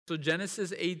So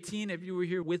Genesis 18, if you were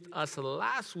here with us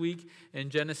last week, in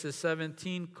Genesis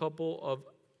 17, couple of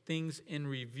things in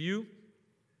review.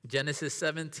 Genesis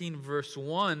 17, verse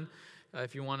 1,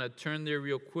 if you want to turn there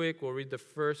real quick, we'll read the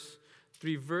first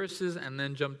 3 verses and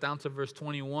then jump down to verse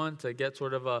 21 to get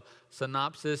sort of a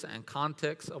synopsis and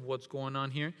context of what's going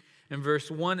on here. In verse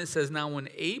 1, it says, "Now when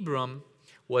Abram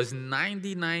was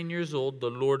 99 years old, the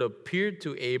Lord appeared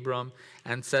to Abram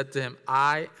and said to him,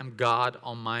 I am God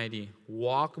Almighty.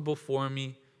 Walk before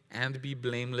me and be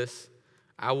blameless.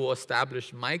 I will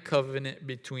establish my covenant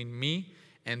between me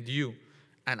and you,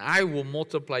 and I will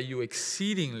multiply you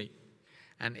exceedingly."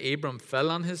 And Abram fell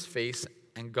on his face,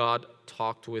 and God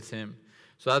talked with him.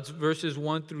 So that's verses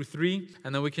 1 through 3.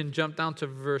 And then we can jump down to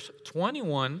verse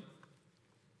 21.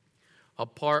 A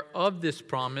part of this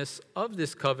promise, of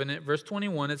this covenant, verse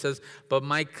 21, it says, "But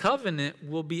my covenant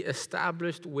will be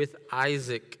established with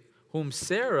Isaac, whom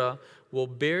Sarah will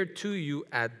bear to you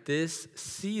at this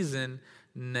season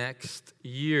next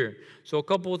year." So a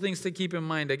couple of things to keep in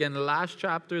mind. Again, last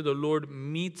chapter, the Lord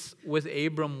meets with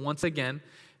Abram once again.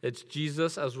 It's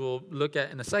Jesus, as we'll look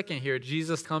at in a second here.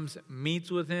 Jesus comes,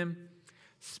 meets with him,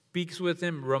 speaks with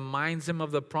him, reminds him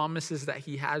of the promises that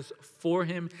he has for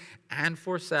him and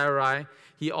for Sarai.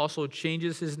 He also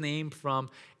changes his name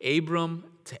from Abram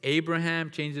to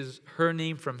Abraham, changes her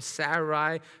name from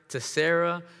Sarai to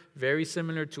Sarah. Very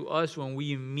similar to us. When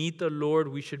we meet the Lord,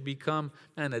 we should become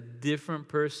a different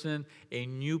person, a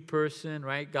new person,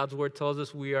 right? God's word tells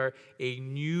us we are a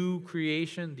new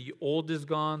creation. The old is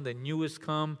gone, the new is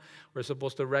come. We're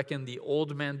supposed to reckon the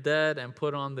old man dead and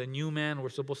put on the new man. We're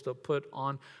supposed to put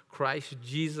on Christ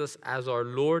Jesus as our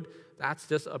Lord. That's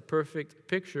just a perfect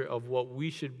picture of what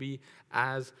we should be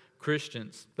as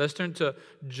Christians. Let's turn to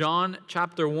John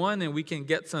chapter 1, and we can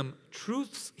get some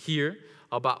truths here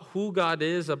about who God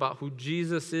is, about who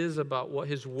Jesus is, about what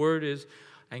his word is,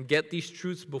 and get these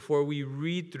truths before we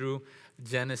read through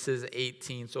Genesis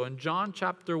 18. So in John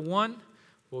chapter 1,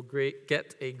 we'll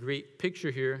get a great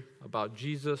picture here about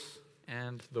Jesus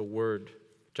and the word.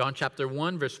 John chapter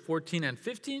 1, verse 14 and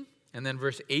 15, and then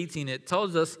verse 18, it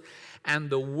tells us, "And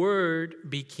the word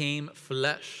became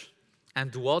flesh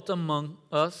and dwelt among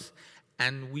us,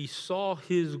 and we saw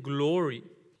his glory.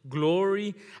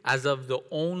 Glory as of the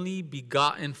only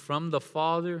begotten from the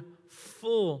Father,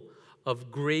 full of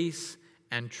grace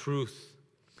and truth."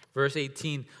 Verse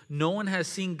 18, "No one has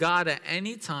seen God at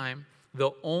any time, the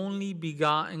only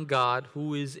begotten God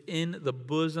who is in the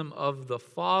bosom of the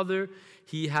Father.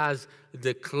 He has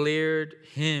declared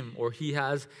him," or he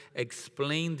has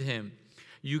explained him.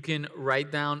 You can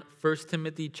write down 1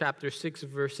 Timothy chapter 6,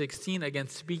 verse 16. Again,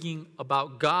 speaking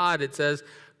about God, it says,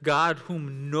 "God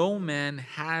whom no man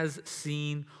has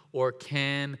seen or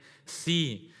can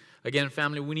see." Again,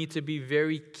 family, we need to be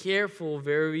very careful,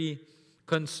 very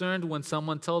concerned when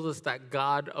someone tells us that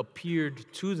God appeared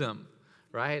to them,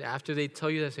 right? After they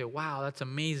tell you, they say, "Wow, that's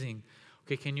amazing.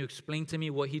 Okay, can you explain to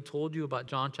me what he told you about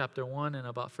John chapter 1 and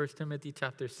about 1 Timothy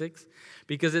chapter 6?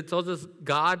 Because it tells us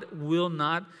God will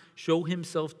not show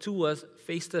himself to us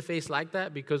face to face like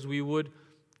that, because we would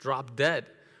drop dead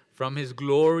from his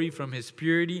glory, from his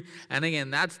purity. And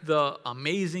again, that's the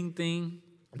amazing thing,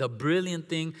 the brilliant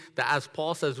thing, that as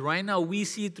Paul says, right now we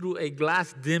see through a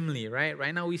glass dimly, right?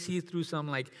 Right now we see through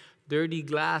some dirty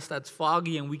glass that's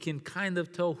foggy, and we can kind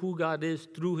of tell who God is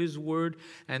through his word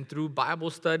and through Bible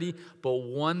study. But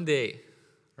one day,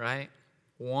 right?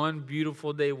 One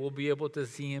beautiful day, we'll be able to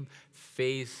see him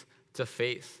face to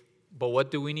face. But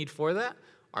what do we need for that?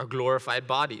 Our glorified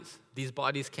bodies. These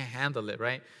bodies can't handle it,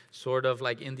 right? Sort of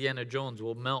like Indiana Jones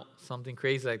will melt. Something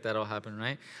crazy like that will happen,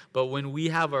 right? But when we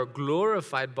have our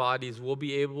glorified bodies, we'll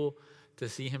be able to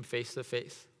see him face to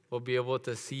face. We'll be able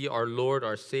to see our Lord,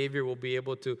 our Savior. We'll be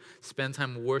able to spend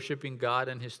time worshiping God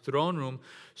in his throne room.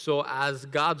 So as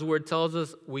God's word tells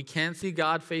us, we can't see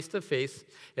God face to face.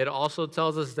 It also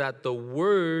tells us that the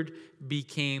word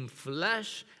became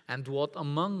flesh and dwelt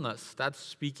among us. That's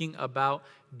speaking about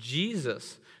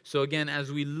Jesus. So again, as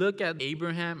we look at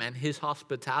Abraham and his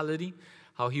hospitality,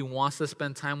 how he wants to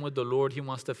spend time with the Lord, he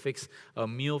wants to fix a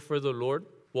meal for the Lord.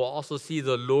 We'll also see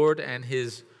the Lord and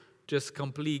his just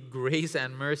complete grace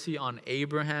and mercy on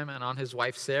Abraham and on his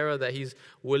wife Sarah, that he's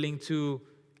willing to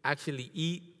actually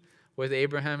eat with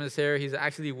Abraham and Sarah. He's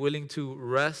actually willing to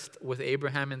rest with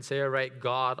Abraham and Sarah, right?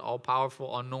 God, all-powerful,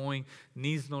 all-knowing,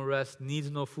 needs no rest, needs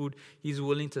no food. He's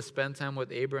willing to spend time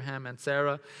with Abraham and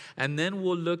Sarah. And then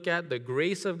we'll look at the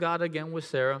grace of God again with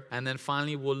Sarah. And then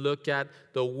finally, we'll look at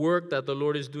the work that the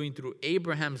Lord is doing through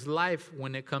Abraham's life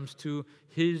when it comes to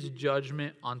his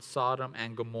judgment on Sodom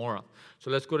and Gomorrah. So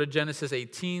let's go to Genesis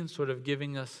 18, sort of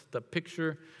giving us the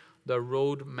picture, the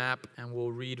road map and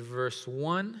we'll read verse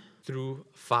 1 through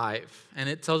 5. And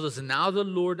it tells us, "Now the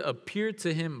Lord appeared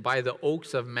to him by the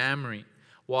oaks of Mamre,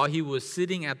 while he was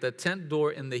sitting at the tent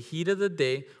door in the heat of the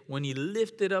day, when he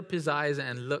lifted up his eyes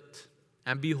and looked.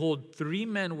 And behold, 3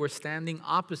 men were standing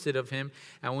opposite of him.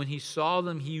 And when he saw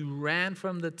them, he ran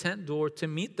from the tent door to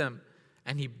meet them.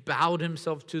 And he bowed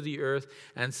himself to the earth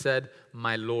and said,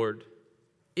 'My Lord,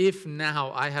 if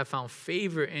now I have found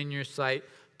favor in your sight,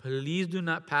 please do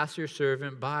not pass your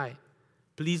servant by.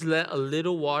 Please let a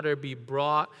little water be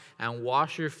brought and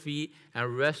wash your feet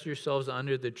and rest yourselves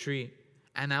under the tree.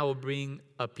 And I will bring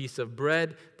a piece of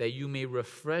bread that you may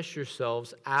refresh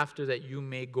yourselves, after that you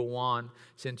may go on,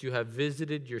 since you have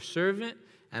visited your servant.'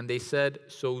 And they said,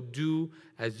 'So do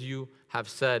as you have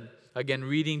said.'" Again,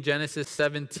 reading Genesis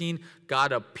 17,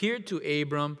 God appeared to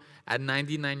Abram at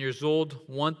 99 years old.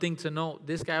 One thing to note,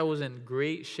 this guy was in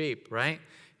great shape, right?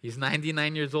 He's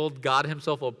 99 years old. God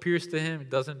himself appears to him. He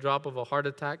doesn't drop of a heart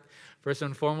attack. First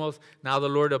and foremost, now the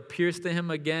Lord appears to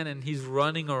him again, and he's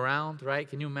running around, right?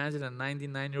 Can you imagine a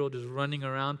 99-year-old just running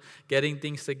around, getting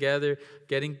things together,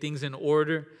 getting things in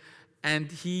order?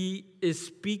 And he is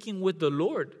speaking with the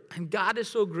Lord. And God is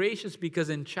so gracious,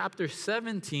 because in chapter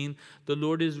 17, the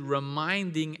Lord is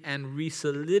reminding and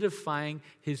re-solidifying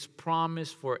his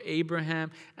promise for Abraham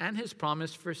and his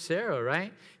promise for Sarah,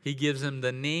 right? He gives him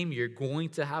the name. You're going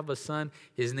to have a son.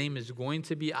 His name is going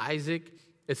to be Isaac.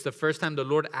 It's the first time the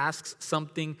Lord asks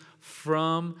something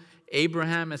from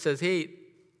Abraham and says, "Hey,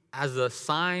 as a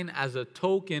sign, as a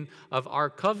token of our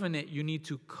covenant, you need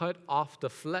to cut off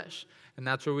the flesh." And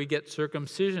that's where we get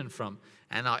circumcision from.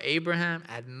 And now Abraham,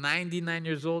 at 99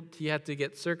 years old, he had to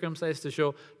get circumcised to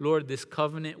show, "Lord, this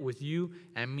covenant with you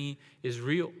and me is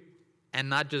real." And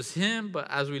not just him, but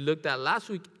as we looked at last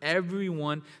week,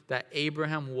 everyone that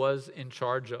Abraham was in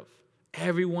charge of.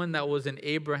 Everyone that was in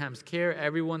Abraham's care,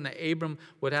 everyone that Abram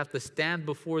would have to stand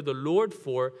before the Lord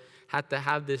for, had to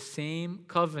have this same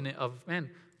covenant of,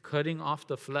 cutting off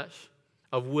the flesh,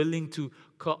 of willing to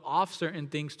cut off certain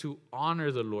things to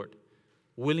honor the Lord.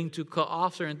 Willing to cut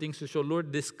off certain things to show,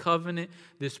 "Lord, this covenant,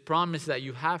 this promise that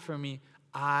you have for me,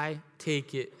 I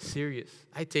take it serious.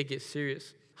 I take it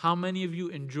serious." How many of you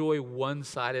enjoy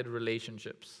one-sided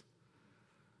relationships?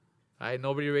 Right?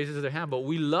 Nobody raises their hand, but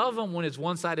we love them when it's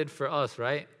one-sided for us,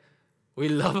 right? We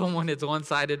love them when it's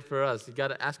one-sided for us. You got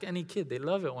to ask any kid. They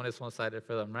love it when it's one-sided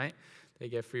for them, right? They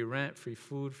get free rent, free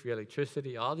food, free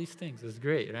electricity, all these things. It's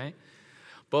great, right?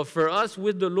 But for us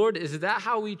with the Lord, is that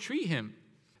how we treat him?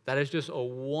 That is just a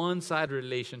one-sided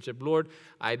relationship. "Lord,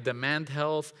 I demand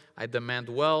health, I demand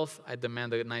wealth, I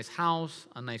demand a nice house,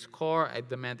 a nice car, I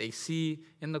demand AC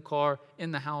in the car,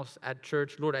 in the house, at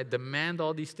church. Lord, I demand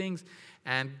all these things.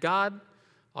 And God,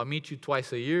 I'll meet you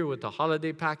twice a year with a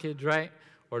holiday package, right?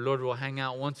 Or Lord, we'll hang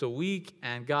out once a week,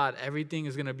 and God, everything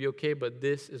is going to be okay, but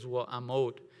this is what I'm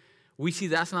owed." We see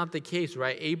that's not the case,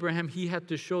 right? Abraham, he had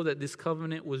to show that this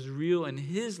covenant was real in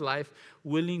his life,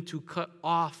 willing to cut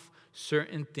off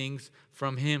certain things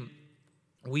from him.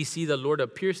 We see the Lord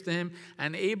appears to him,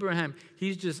 and Abraham,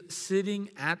 he's just sitting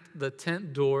at the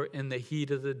tent door in the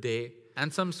heat of the day.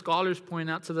 And some scholars point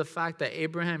out to the fact that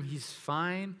Abraham, he's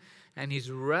fine, and he's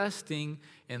resting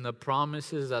in the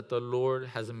promises that the Lord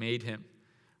has made him.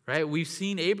 Right? We've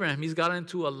seen Abraham, he's got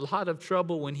into a lot of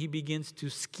trouble when he begins to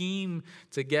scheme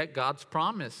to get God's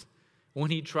promise.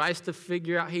 When he tries to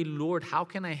figure out, "Hey, Lord, how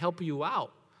can I help you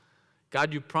out?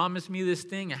 God, you promised me this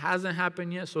thing. It hasn't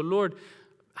happened yet. So, Lord,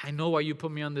 I know why you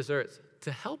put me on this earth,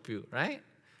 to help you," right?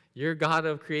 You're God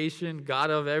of creation, God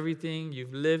of everything.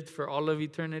 You've lived for all of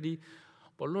eternity.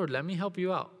 But, Lord, let me help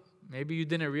you out. Maybe you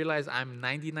didn't realize I'm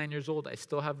 99 years old. I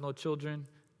still have no children.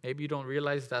 Maybe you don't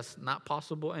realize that's not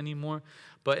possible anymore.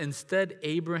 But instead,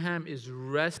 Abraham is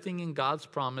resting in God's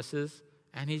promises,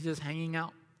 and he's just hanging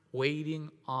out,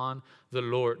 waiting on the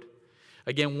Lord.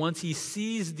 Again, once he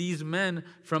sees these men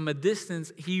from a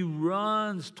distance, he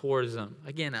runs towards them.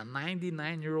 Again, a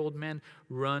 99-year-old man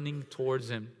running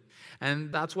towards him.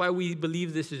 And that's why we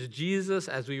believe this is Jesus,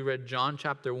 as we read John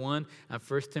chapter 1 and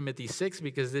 1 Timothy 6,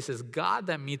 because this is God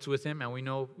that meets with him, and we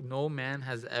know no man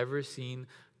has ever seen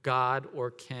God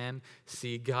or can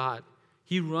see God.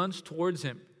 He runs towards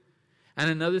him. And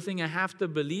another thing I have to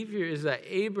believe here is that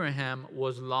Abraham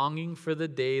was longing for the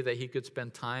day that he could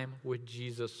spend time with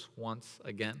Jesus once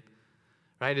again.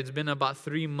 Right? It's been about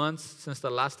 3 months since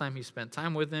the last time he spent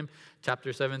time with him.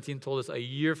 Chapter 17 told us a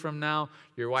year from now,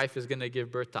 your wife is going to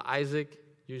give birth to Isaac.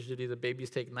 Usually the babies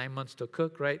take 9 months to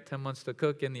cook, right? 10 months to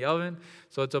cook in the oven.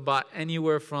 So it's about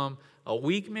anywhere from a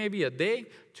week, maybe a day,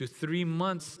 to 3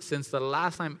 months since the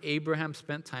last time Abraham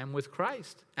spent time with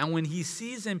Christ. And when he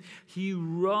sees him, he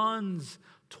runs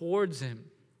towards him.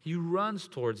 He runs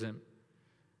towards him.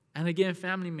 And again,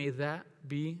 family, may that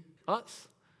be us.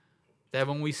 That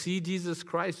when we see Jesus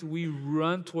Christ, we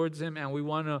run towards him and we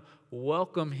want to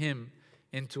welcome him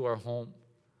into our home.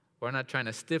 We're not trying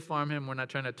to stiff-arm him. We're not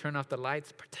trying to turn off the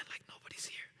lights, pretend like nobody's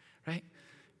here, right?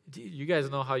 You guys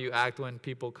know how you act when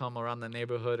people come around the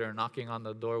neighborhood or knocking on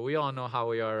the door. We all know how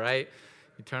we are, right?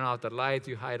 You turn off the lights,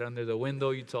 you hide under the window,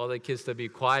 you tell the kids to be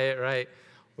quiet, right?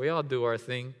 We all do our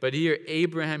thing. But here,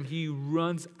 Abraham, he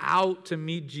runs out to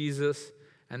meet Jesus,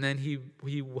 and then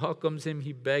he welcomes him,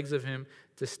 he begs of him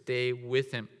to stay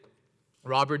with him.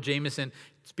 Robert Jameson,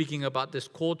 speaking about this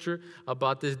culture,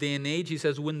 about this day and age, he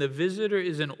says, when the visitor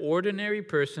is an ordinary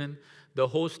person, the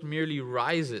host merely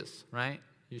rises, right?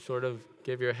 You sort of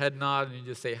give your head nod and you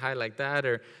just say hi like that,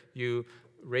 or you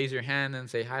raise your hand and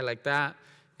say hi like that.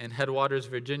 In Headwaters,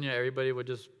 Virginia, everybody would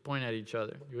just point at each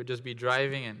other. You would just be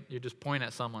driving and you just point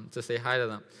at someone to say hi to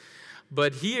them.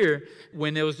 But here,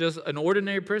 when it was just an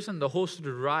ordinary person, the host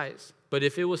would rise. But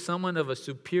if it was someone of a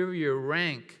superior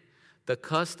rank, the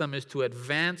custom is to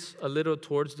advance a little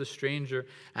towards the stranger,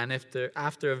 and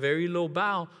after a very low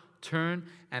bow, turn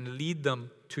and lead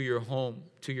them to your home,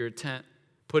 to your tent,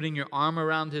 putting your arm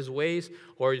around his waist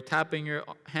or tapping your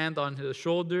hand on his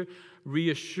shoulder,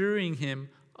 reassuring him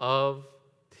of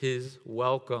his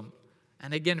welcome.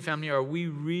 And again, family, are we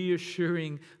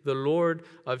reassuring the Lord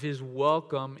of his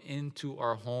welcome into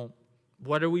our home?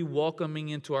 What are we welcoming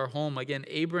into our home? Again,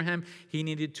 Abraham, he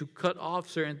needed to cut off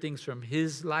certain things from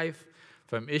his life,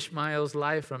 from Ishmael's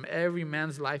life, from every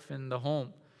man's life in the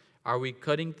home. Are we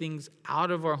cutting things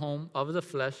out of our home, of the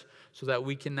flesh, so that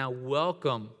we can now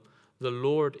welcome the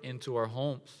Lord into our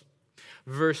homes?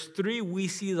 Verse 3, we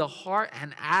see the heart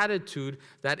and attitude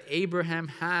that Abraham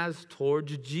has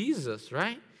towards Jesus,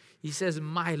 right? He says,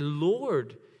 my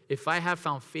Lord, if I have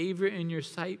found favor in your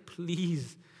sight,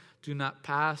 please do not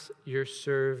pass your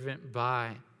servant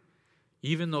by.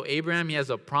 Even though Abraham, he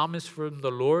has a promise from the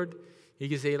Lord, he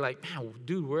can say like, man,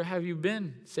 dude, where have you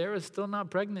been? Sarah's still not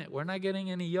pregnant. We're not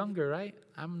getting any younger, right?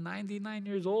 I'm 99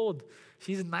 years old.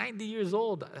 She's 90 years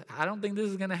old. I don't think this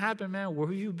is going to happen, man. Where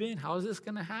have you been? How is this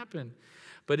going to happen?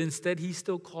 But instead, he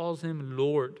still calls him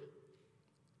Lord.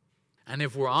 And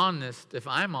if we're honest, if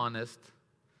I'm honest,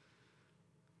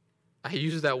 I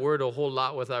use that word a whole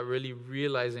lot without really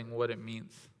realizing what it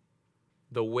means.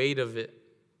 The weight of it,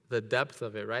 the depth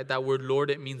of it, right? That word Lord,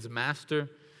 it means master.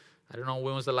 I don't know,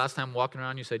 when was the last time walking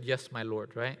around you said, yes, my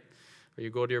Lord, right? Or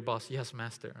you go to your boss, yes,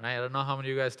 master, right? I don't know how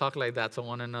many of you guys talk like that to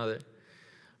one another.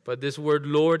 But this word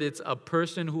Lord, it's a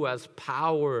person who has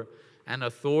power and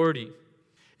authority.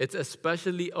 It's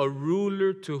especially a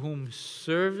ruler to whom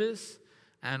service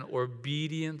and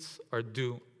obedience are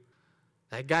due.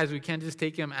 Like, guys, we can't just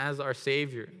take him as our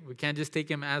Savior. We can't just take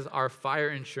him as our fire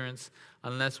insurance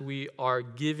unless we are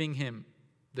giving him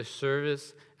the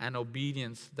service and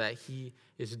obedience that he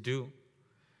is due.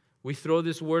 We throw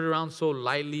this word around so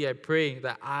lightly. I pray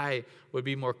that I would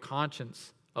be more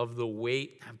conscious of the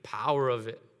weight and power of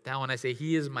it. That when I say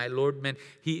he is my Lord, man,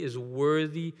 he is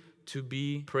worthy to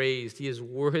be praised. He is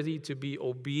worthy to be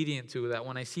obedient to. That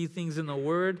when I see things in the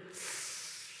word,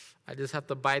 I just have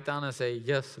to bite down and say,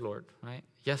 yes, Lord, right?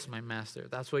 Yes, my master.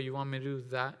 That's what you want me to do.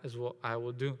 That is what I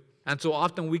will do. And so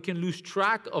often we can lose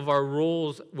track of our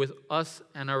roles with us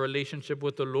and our relationship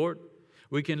with the Lord.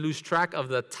 We can lose track of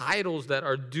the titles that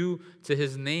are due to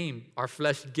his name. Our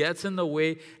flesh gets in the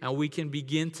way, and we can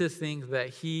begin to think that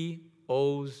he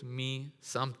owes me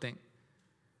something,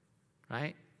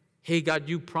 right? Hey, God,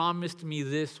 you promised me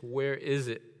this. Where is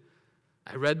it?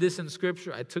 I read this in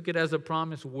Scripture. I took it as a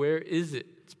promise. Where is it?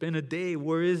 It's been a day.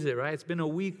 Where is it, right? It's been a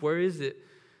week. Where is it?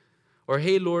 Or,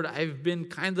 hey, Lord, I've been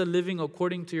kind of living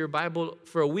according to your Bible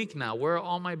for a week now. Where are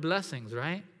all my blessings,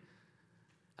 right?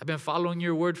 I've been following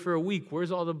your word for a week.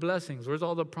 Where's all the blessings? Where's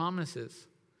all the promises?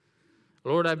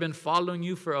 Lord, I've been following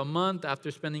you for a month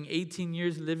after spending 18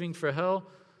 years living for hell.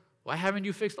 Why haven't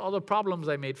you fixed all the problems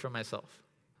I made for myself?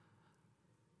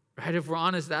 Right? If we're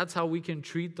honest, that's how we can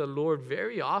treat the Lord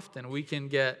very often. We can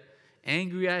get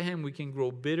angry at him. We can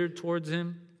grow bitter towards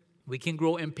him. We can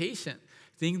grow impatient,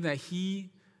 thinking that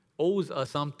he owes us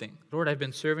something. Lord, I've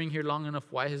been serving here long enough.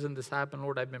 Why hasn't this happened?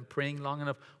 Lord, I've been praying long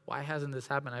enough. Why hasn't this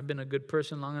happened? I've been a good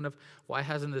person long enough. Why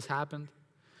hasn't this happened?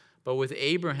 But with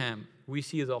Abraham, we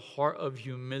see the heart of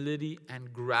humility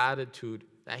and gratitude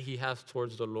that he has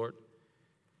towards the Lord.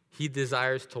 He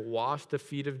desires to wash the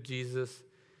feet of Jesus.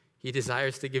 He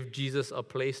desires to give Jesus a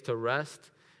place to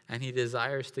rest. And he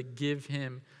desires to give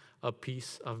him a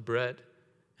piece of bread.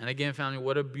 And again, family,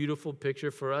 what a beautiful picture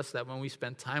for us that when we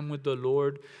spend time with the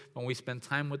Lord, when we spend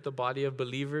time with the body of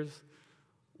believers,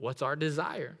 what's our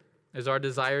desire? Is our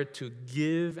desire to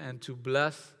give and to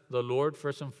bless the Lord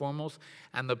first and foremost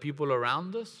and the people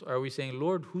around us? Or are we saying,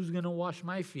 Lord, who's going to wash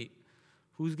my feet?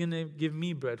 Who's going to give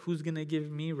me bread? Who's going to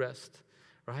give me rest?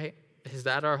 Right? Is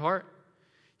that our heart?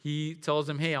 He tells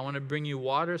them, hey, I want to bring you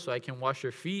water so I can wash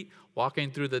your feet. Walking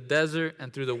through the desert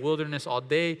and through the wilderness all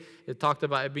day. It talked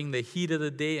about it being the heat of the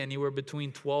day, anywhere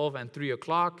between 12 and 3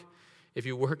 o'clock. If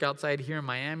you work outside here in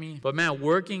Miami. But man,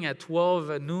 working at 12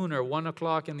 at noon or 1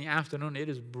 o'clock in the afternoon, it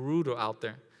is brutal out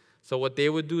there. So what they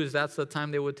would do is that's the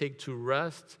time they would take to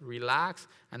rest, relax,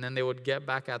 and then they would get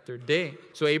back at their day.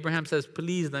 So Abraham says,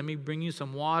 please let me bring you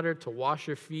some water to wash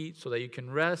your feet so that you can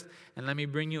rest, and let me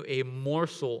bring you a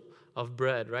morsel of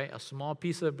bread, right? A small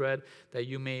piece of bread that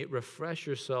you may refresh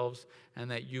yourselves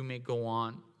and that you may go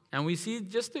on. And we see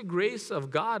just the grace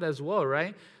of God as well,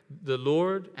 right? The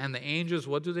Lord and the angels,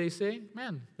 what do they say?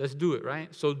 Man, let's do it,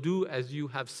 right? So do as you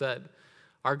have said.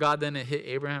 Our God then hit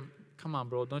Abraham. Come on,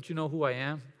 bro. Don't you know who I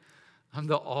am? I'm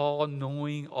the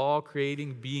all-knowing,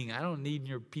 all-creating being. I don't need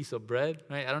your piece of bread,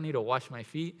 right? I don't need to wash my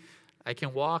feet. I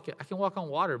can walk on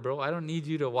water, bro. I don't need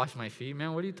you to wash my feet,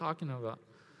 man. What are you talking about?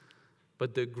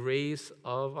 But the grace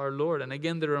of our Lord. And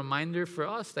again, the reminder for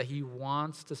us that he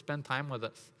wants to spend time with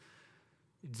us.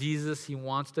 Jesus, he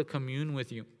wants to commune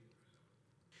with you.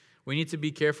 We need to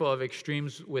be careful of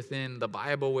extremes within the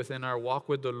Bible, within our walk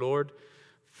with the Lord.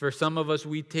 For some of us,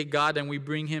 we take God and we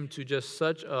bring him to just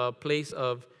such a place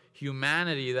of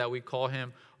humanity that we call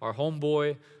him our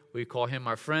homeboy, we call him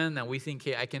our friend, and we think,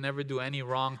 hey, I can never do any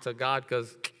wrong to God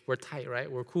because we're tight,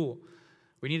 right? We're cool.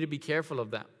 We need to be careful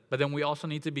of that. But then we also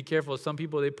need to be careful. Some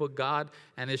people, they put God,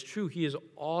 and it's true, he is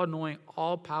all-knowing,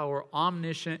 all-power,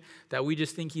 omniscient, that we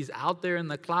just think he's out there in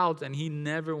the clouds, and he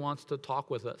never wants to talk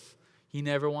with us. He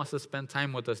never wants to spend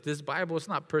time with us. This Bible is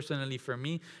not personally for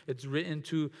me. It's written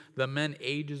to the men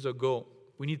ages ago.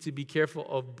 We need to be careful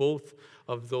of both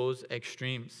of those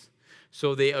extremes.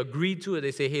 So they agree to it.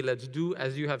 They say, hey, let's do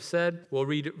as you have said. We'll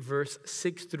read verse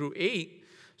 6 through 8.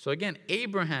 So again,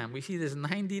 Abraham, we see this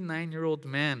 99-year-old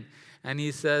man. And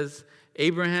he says,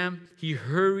 Abraham, he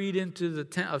hurried into the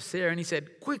tent of Sarah and he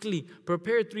said, quickly,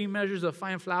 prepare 3 measures of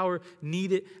fine flour,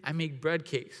 knead it, and make bread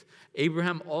cakes.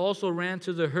 Abraham also ran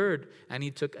to the herd, and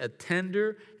he took a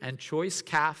tender and choice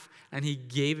calf, and he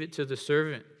gave it to the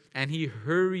servant. And he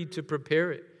hurried to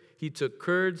prepare it. He took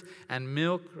curds and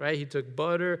milk, right? He took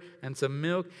butter and some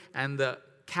milk, and the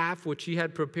calf which he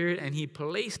had prepared, and he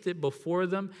placed it before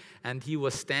them, and he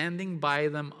was standing by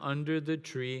them under the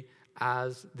tree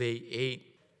as they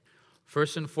ate.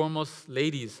 First and foremost,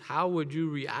 ladies, how would you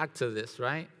react to this,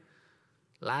 right?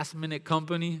 Last minute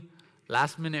company,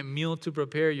 last minute meal to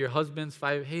prepare. Your husband's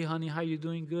hey honey, how you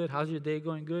doing? Good. How's your day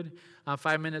going? Good. I'm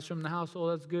 5 minutes from the house. Oh,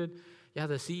 that's good. Yeah,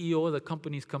 the CEO of the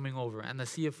company's coming over and the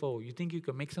CFO. You think you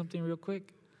could make something real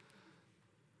quick?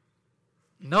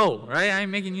 No, right? I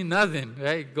ain't making you nothing,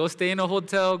 right? Go stay in a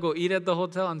hotel, go eat at the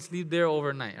hotel, and sleep there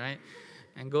overnight, right?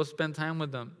 And go spend time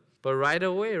with them. But right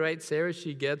away, right, Sarah,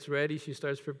 she gets ready. She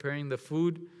starts preparing the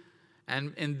food.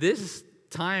 And in this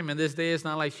time, in this day, it's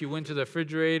not like she went to the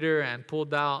refrigerator and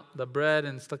pulled out the bread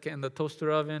and stuck it in the toaster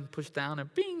oven, pushed down,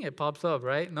 and bing, it pops up,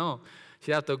 right? No.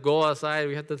 She'd have to go outside.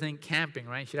 We have to think camping,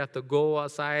 right? She'd have to go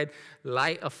outside,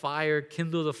 light a fire,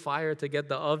 kindle the fire to get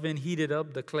the oven heated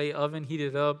up, the clay oven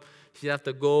heated up. She'd have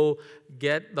to go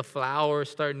get the flour,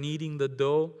 start kneading the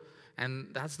dough. And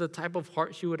that's the type of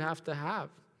heart she would have to have.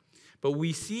 But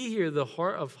we see here the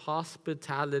heart of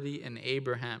hospitality in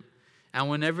Abraham. And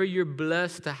whenever you're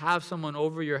blessed to have someone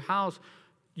over your house,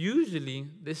 usually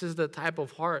this is the type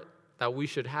of heart that we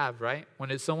should have, right? When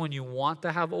it's someone you want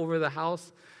to have over the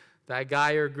house, that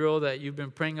guy or girl that you've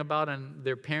been praying about and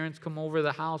their parents come over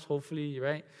the house, hopefully,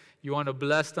 right? You want to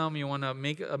bless them. You want to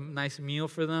make a nice meal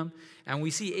for them. And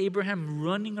we see Abraham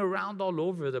running around all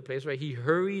over the place, right? He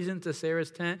hurries into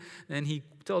Sarah's tent, and he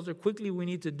tells her, quickly, we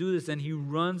need to do this. And he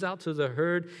runs out to the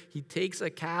herd. He takes a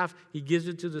calf. He gives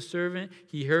it to the servant.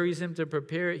 He hurries him to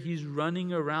prepare it. He's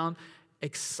running around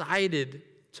excited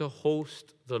to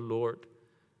host the Lord.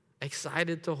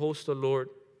 Excited to host the Lord.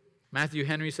 Matthew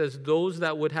Henry says, those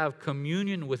that would have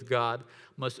communion with God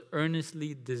must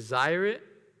earnestly desire it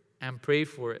and pray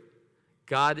for it.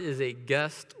 God is a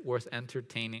guest worth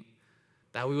entertaining.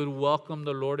 That we would welcome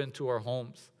the Lord into our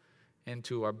homes,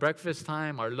 into our breakfast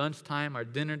time, our lunch time, our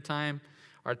dinner time,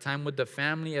 our time with the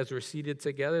family as we're seated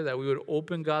together, that we would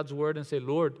open God's word and say,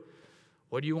 Lord,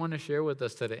 what do you want to share with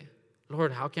us today?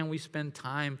 Lord, how can we spend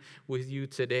time with you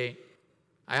today?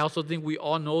 I also think we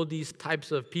all know these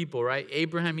types of people, right?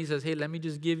 Abraham, he says, hey, let me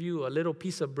just give you a little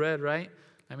piece of bread, right?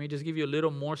 Let me just give you a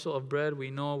little morsel of bread.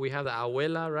 We know we have the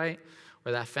abuela, right?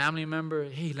 Or that family member,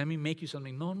 hey, let me make you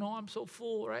something. No, I'm so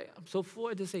full, right? I'm so full.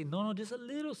 I just say, no, just a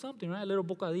little something, right? A little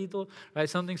bocadito, right?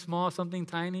 Something small, something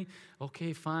tiny.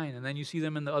 Okay, fine. And then you see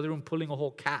them in the other room pulling a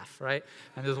whole calf, right?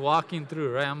 And just walking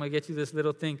through, right? I'm going to get you this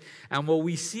little thing. And what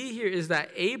we see here is that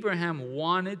Abraham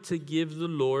wanted to give the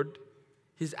Lord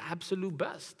his absolute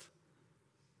best.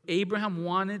 Abraham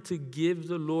wanted to give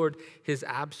the Lord his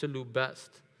absolute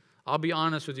best. I'll be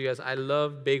honest with you guys, I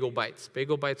love bagel bites.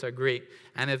 Bagel bites are great.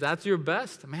 And if that's your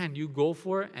best, man, you go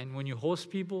for it. And when you host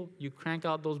people, you crank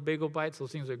out those bagel bites.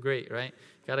 Those things are great, right?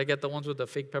 Got to get the ones with the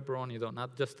fake pepperoni, though,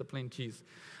 not just the plain cheese.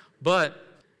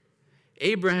 But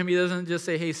Abraham, he doesn't just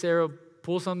say, hey, Sarah,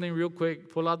 pull something real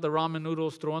quick, pull out the ramen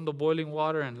noodles, throw in the boiling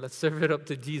water, and let's serve it up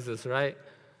to Jesus, right?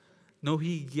 No,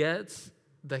 he gets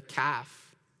the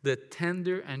calf, the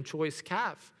tender and choice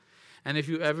calf. And if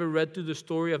you ever read through the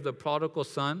story of the prodigal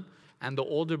son and the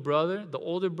older brother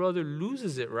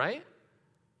loses it, right?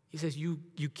 He says, you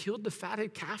killed the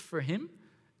fatted calf for him?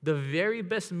 The very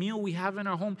best meal we have in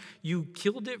our home, you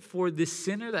killed it for this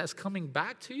sinner that's coming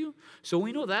back to you? So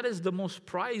we know that is the most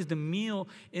prized meal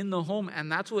in the home,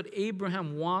 and that's what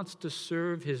Abraham wants to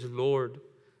serve his Lord.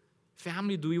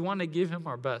 Family, do we want to give him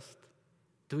our best?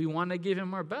 Do we want to give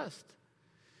him our best?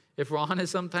 If we're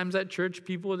honest, sometimes at church,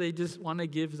 people, they just want to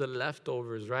give the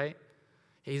leftovers, right?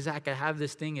 Hey, Zach, I have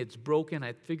this thing. It's broken.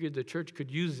 I figured the church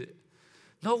could use it.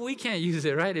 No, we can't use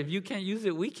it, right? If you can't use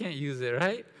it, we can't use it,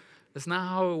 right? That's not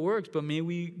how it works. But may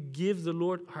we give the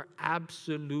Lord our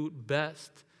absolute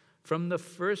best from the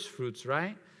first fruits,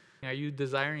 right? Are you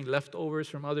desiring leftovers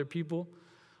from other people?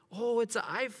 Oh, it's an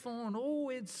iPhone. Oh,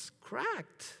 it's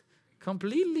cracked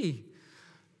completely.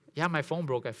 Yeah, my phone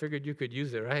broke. I figured you could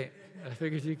use it, right? I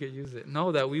figured you could use it.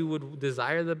 No, that we would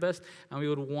desire the best and we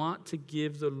would want to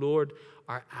give the Lord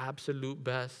our absolute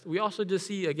best. We also just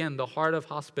see, again, the heart of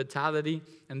hospitality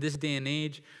in this day and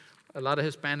age. A lot of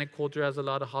Hispanic culture has a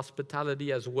lot of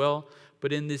hospitality as well.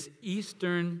 But in this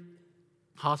Eastern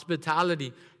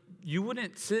hospitality, you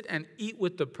wouldn't sit and eat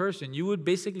with the person. You would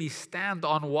basically stand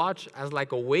on watch as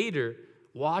like a waiter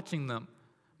watching them,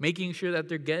 making sure that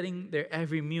they're getting their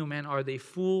every meal, man. Are they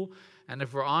full? And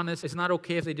if we're honest, it's not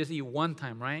okay if they just eat one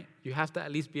time, right? You have to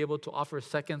at least be able to offer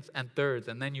seconds and thirds,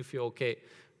 and then you feel okay,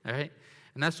 all right?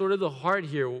 And that's sort of the heart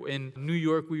here. In New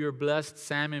York, we were blessed.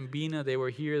 Sam and Bina, they were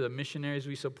here, the missionaries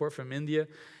we support from India.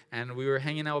 And we were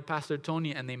hanging out with Pastor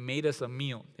Tony, and they made us a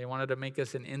meal. They wanted to make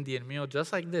us an Indian meal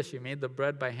just like this. She made the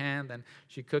bread by hand, and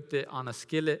she cooked it on a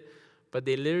skillet. But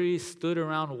they literally stood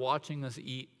around watching us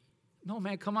eat. No,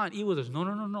 man, come on, eat with us.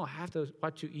 No, I have to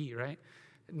watch you eat, right?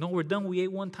 No, we're done. We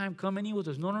ate one time. Come and eat with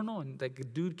us. No. And the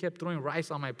dude kept throwing rice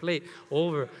on my plate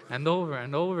over and over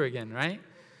and over again, right?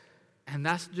 And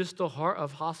that's just the heart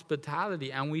of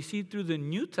hospitality. And we see through the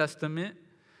New Testament,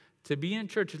 to be in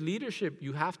church leadership,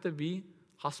 you have to be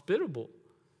hospitable.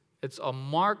 It's a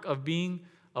mark of being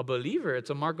a believer. It's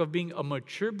a mark of being a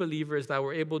mature believer, is that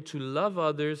we're able to love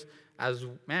others as,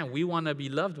 man, we want to be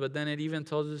loved. But then it even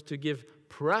tells us to give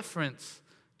preference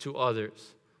to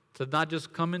others. To not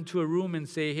just come into a room and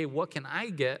say, hey, what can I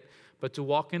get? But to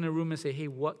walk in a room and say, hey,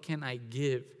 what can I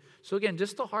give? So again,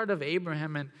 just the heart of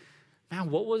Abraham. And man,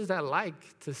 what was that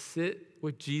like to sit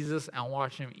with Jesus and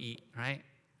watch him eat, right?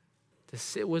 To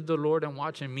sit with the Lord and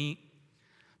watch him eat.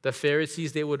 The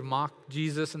Pharisees, they would mock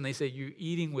Jesus and they say, you're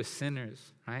eating with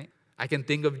sinners, right? I can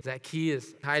think of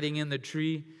Zacchaeus hiding in the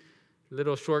tree,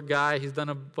 little short guy. He's done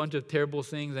a bunch of terrible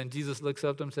things. And Jesus looks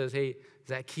up to him and says, hey,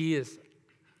 Zacchaeus,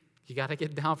 you got to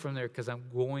get down from there because I'm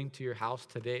going to your house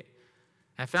today.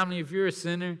 And family, if you're a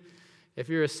sinner, if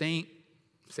you're a saint,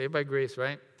 saved by grace,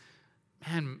 right?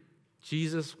 Man,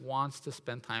 Jesus wants to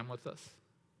spend time with us.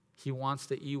 He wants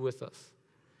to eat with us.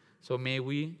 So may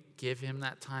we give him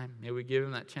that time. May we give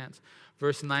him that chance.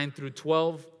 Verse 9 through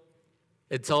 12,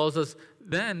 it tells us,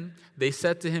 then they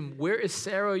said to him, where is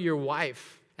Sarah, your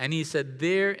wife? And he said,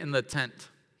 there in the tent.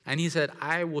 And he said,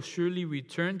 I will surely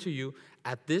return to you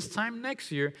at this time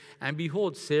next year, and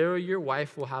behold, Sarah, your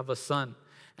wife, will have a son.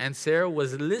 And Sarah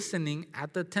was listening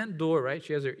at the tent door, right?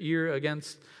 She has her ear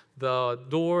against the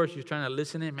door. She's trying to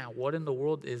listen in. Man, what in the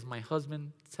world is my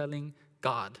husband telling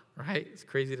God, right? It's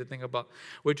crazy to think about.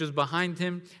 Which was behind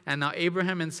him. And now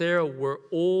Abraham and Sarah were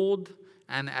old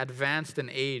and advanced in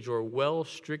age, or well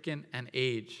stricken in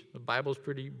age. The Bible's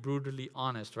pretty brutally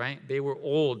honest, right? They were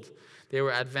old. They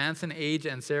were advanced in age,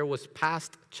 and Sarah was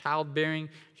past childbearing.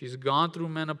 She's gone through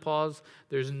menopause.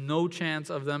 There's no chance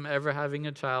of them ever having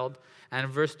a child. And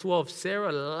verse 12,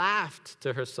 Sarah laughed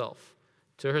to herself,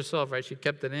 right? She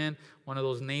kept it in, one of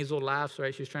those nasal laughs,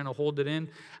 right? She's trying to hold it in.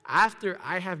 After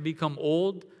I have become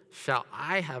old, shall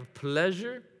I have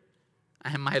pleasure?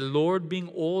 And my Lord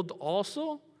being old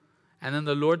also? And then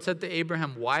the Lord said to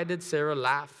Abraham, why did Sarah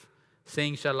laugh,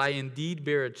 saying, shall I indeed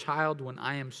bear a child when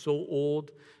I am so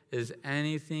old? Is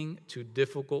anything too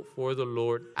difficult for the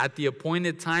Lord? At the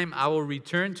appointed time, I will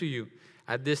return to you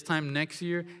at this time next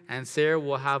year, and Sarah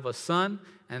will have a son.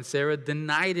 And Sarah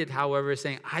denied it, however,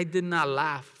 saying, I did not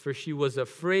laugh, for she was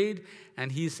afraid.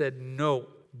 And he said, no,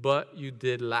 but you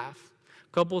did laugh.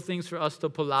 Couple things for us to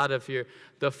pull out of here.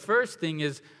 The first thing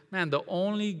is, man, the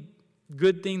only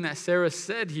good thing that Sarah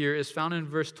said here is found in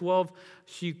verse 12.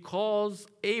 She calls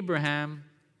Abraham,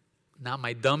 not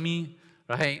my dummy,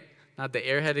 right? Not the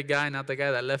airheaded guy, not the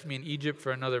guy that left me in Egypt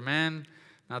for another man,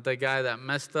 not the guy that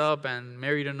messed up and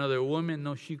married another woman.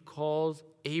 No, she calls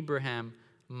Abraham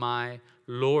my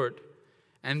Lord.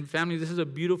 And family, this is a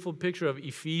beautiful picture of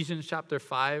Ephesians chapter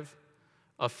 5,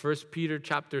 of 1 Peter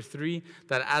chapter 3,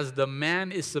 that as the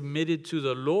man is submitted to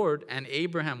the Lord, and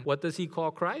Abraham, what does he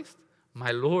call Christ? My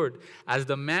Lord. As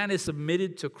the man is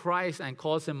submitted to Christ and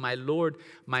calls him my Lord,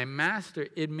 my master,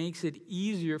 it makes it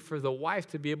easier for the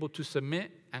wife to be able to submit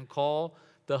and call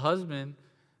the husband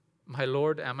my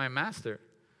Lord and my master.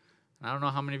 And I don't know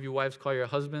how many of you wives call your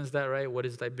husbands that, right? What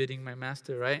is thy bidding, my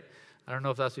master, right? I don't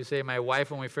know if that's what you say. My wife,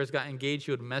 when we first got engaged,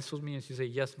 she would mess with me and she'd say,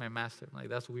 yes, my master. I'm like,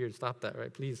 that's weird. Stop that,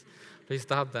 right? Please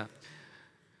stop that.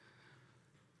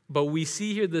 But we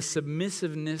see here the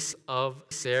submissiveness of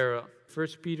Sarah. 1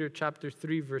 Peter chapter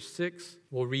 3, verse 6.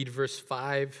 We'll read verse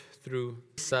 5 through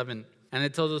 7. And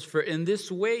it tells us, for in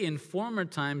this way in former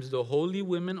times the holy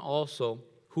women also,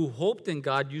 who hoped in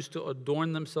God, used to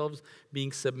adorn themselves,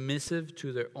 being submissive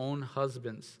to their own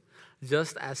husbands,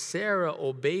 just as Sarah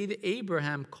obeyed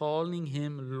Abraham, calling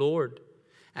him Lord.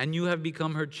 And you have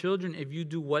become her children if you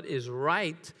do what is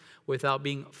right without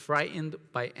being frightened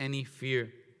by any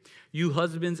fear. You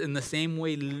husbands, in the same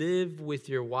way, live with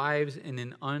your wives in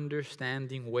an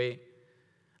understanding way,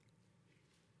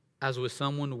 as with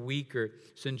someone weaker,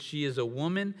 since she is a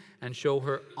woman, and show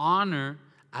her honor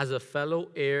as a fellow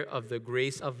heir of the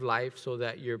grace of life, so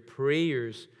that your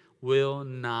prayers will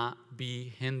not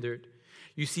be hindered.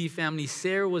 You see, family,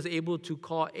 Sarah was able to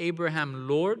call Abraham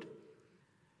Lord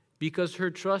because her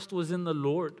trust was in the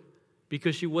Lord,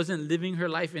 because she wasn't living her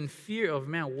life in fear of,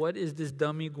 man, what is this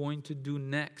dummy going to do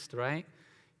next, right?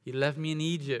 He left me in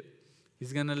Egypt.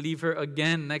 He's going to leave her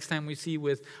again next time we see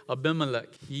with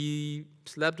Abimelech. He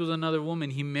slept with another woman.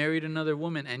 He married another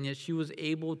woman, and yet she was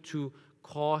able to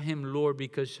call him Lord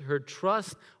because her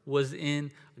trust was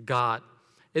in God.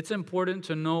 It's important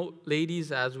to note,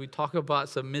 ladies, as we talk about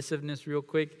submissiveness real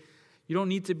quick, you don't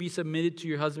need to be submitted to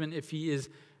your husband if he is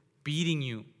beating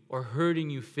you or hurting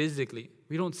you physically.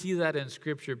 We don't see that in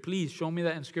Scripture. Please show me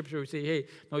that in Scripture. We say, hey,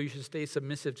 no, you should stay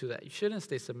submissive to that. You shouldn't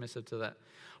stay submissive to that.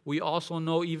 We also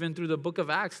know even through the book of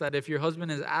Acts that if your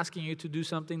husband is asking you to do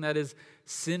something that is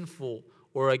sinful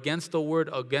or against the word,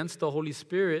 against the Holy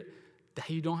Spirit, that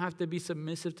you don't have to be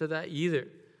submissive to that either.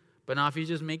 But now if he's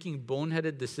just making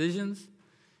boneheaded decisions,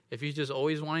 if he's just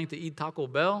always wanting to eat Taco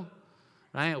Bell,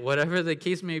 right? Whatever the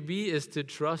case may be, is to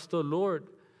trust the Lord.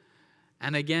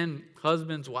 And again,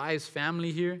 husbands, wives,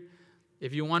 family here,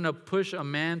 if you want to push a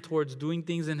man towards doing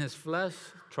things in his flesh,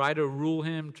 try to rule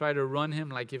him, try to run him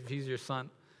like if he's your son.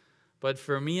 But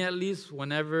for me, at least,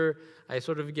 whenever I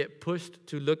sort of get pushed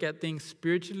to look at things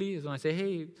spiritually, is when I say,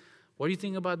 hey, what do you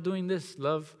think about doing this,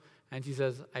 love? And she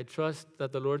says, I trust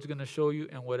that the Lord's going to show you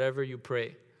in whatever you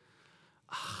pray.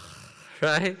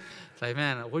 Right? It's like,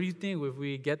 man, what do you think if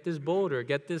we get this boat or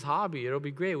get this hobby? It'll be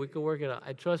great. We could work it out.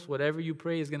 I trust whatever you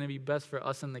pray is going to be best for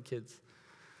us and the kids.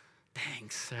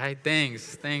 Thanks, right?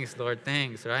 Thanks, Lord.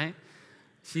 Thanks, right?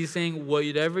 She's saying,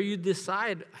 whatever you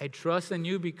decide, I trust in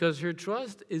you, because her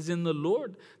trust is in the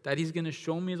Lord, that he's going to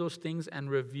show me those things and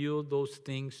reveal those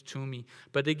things to me.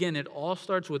 But again, it all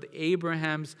starts with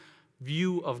Abraham's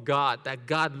view of God, that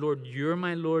God, Lord, you're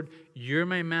my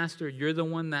master, you're the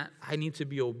one that I need to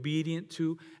be obedient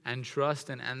to and trust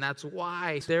in. And that's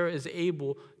why Sarah is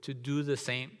able to do the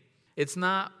same. It's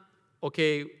not,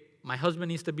 okay, my husband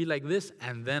needs to be like this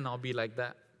and then I'll be like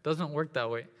that. It doesn't work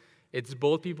that way. It's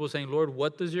both people saying, Lord,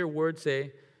 what does your word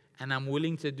say? And I'm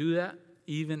willing to do that,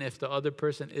 even if the other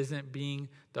person isn't being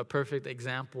the perfect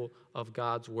example of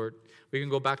God's word. We can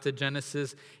go back to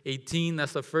Genesis 18.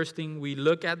 That's the first thing we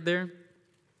look at there.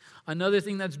 Another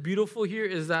thing that's beautiful here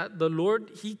is that the Lord,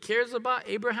 he cares about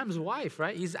Abraham's wife,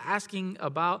 right? He's asking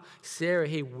about Sarah.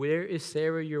 Hey, where is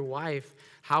Sarah, your wife?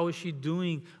 How is she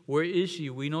doing? Where is she?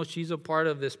 We know she's a part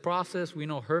of this process. We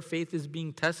know her faith is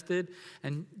being tested.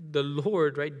 And the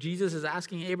Lord, right, Jesus is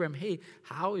asking Abraham, hey,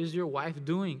 how is your wife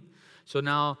doing? So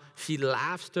now she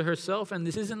laughs to herself, and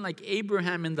this isn't like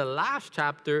Abraham in the last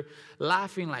chapter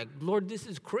laughing like, Lord, this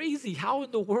is crazy. How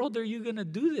in the world are you going to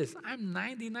do this? I'm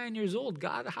 99 years old.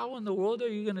 God, how in the world are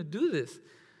you going to do this?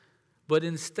 But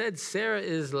instead, Sarah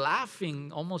is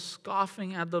laughing, almost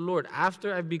scoffing at the Lord.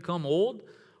 After I've become old,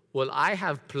 will I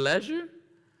have pleasure?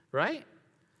 Right?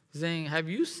 Saying, have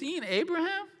you seen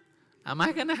Abraham? Am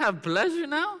I going to have pleasure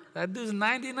now? That dude's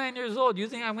 99 years old. You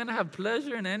think I'm going to have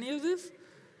pleasure in any of this?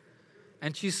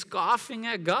 And she's scoffing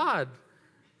at God.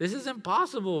 This is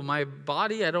impossible. My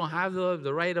body, I don't have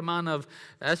the right amount of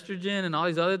estrogen and all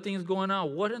these other things going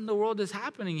on. What in the world is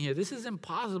happening here? This is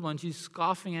impossible. And she's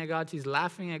scoffing at God. She's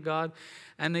laughing at God.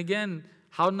 And again,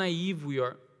 how naive we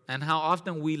are and how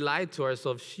often we lie to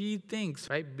ourselves. She thinks,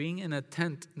 right, being in a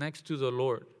tent next to the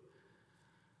Lord,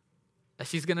 that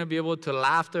she's going to be able to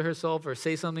laugh to herself or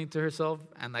say something to herself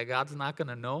and that God's not going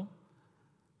to know.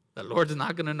 The Lord's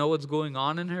not going to know what's going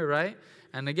on in her, right?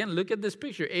 And again, look at this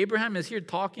picture. Abraham is here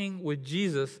talking with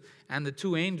Jesus and the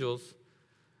two angels.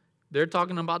 They're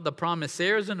talking about the promise.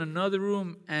 Sarah's in another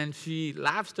room and she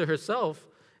laughs to herself.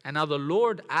 And now the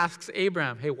Lord asks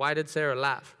Abraham, hey, why did Sarah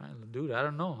laugh? Right? Dude, I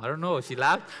don't know. She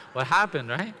laughed. What happened,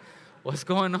 right? What's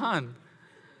going on?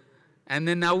 And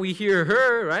then now we hear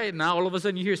her, right? Now all of a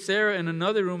sudden you hear Sarah in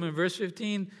another room in verse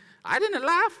 15. I didn't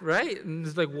laugh, right? And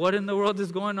it's like, what in the world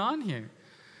is going on here?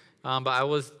 But I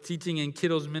was teaching in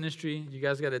kiddos ministry. You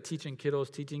guys got to teach in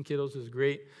kiddos. Teaching kiddos is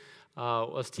great. I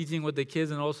was teaching with the kids,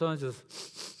 and all of a sudden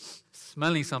just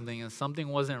smelling something, and something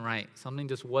wasn't right. Something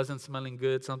just wasn't smelling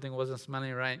good. Something wasn't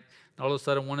smelling right. And all of a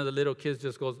sudden, one of the little kids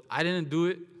just goes, I didn't do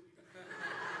it.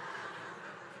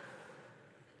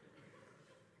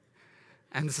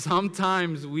 And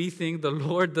sometimes we think the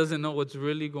Lord doesn't know what's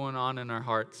really going on in our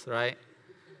hearts, right?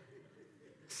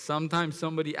 Sometimes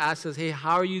somebody asks us, hey,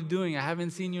 how are you doing? I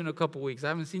haven't seen you in a couple weeks. I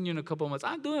haven't seen you in a couple months.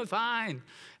 I'm doing fine.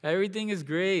 Everything is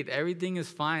great. Everything is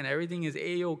fine. Everything is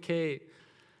A-okay.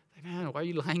 Like, man, why are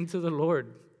you lying to the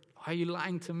Lord? Why are you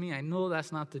lying to me? I know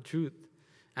that's not the truth.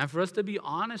 And for us to be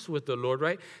honest with the Lord,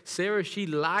 right? Sarah, she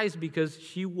lies because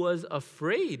she was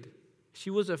afraid. She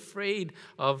was afraid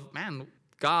of, man,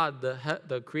 God,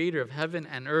 the creator of heaven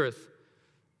and earth.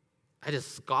 I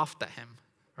just scoffed at him,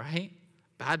 right?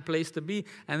 Bad place to be.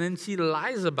 And then she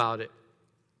lies about it.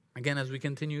 Again, as we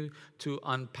continue to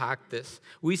unpack this,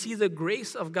 we see the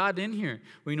grace of God in here.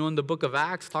 We know in the book of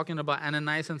Acts, talking about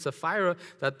Ananias and Sapphira,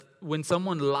 that when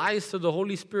someone lies to the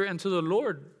Holy Spirit and to the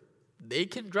Lord, they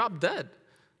can drop dead.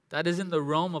 That is in the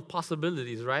realm of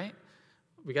possibilities, right?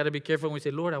 We got to be careful when we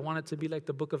say, Lord, I want it to be like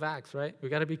the book of Acts, right? We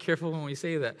got to be careful when we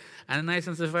say that. Ananias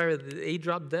and Sapphira, they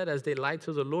dropped dead as they lied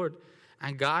to the Lord.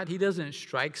 And God, he doesn't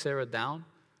strike Sarah down.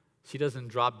 She doesn't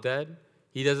drop dead.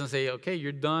 He doesn't say, okay,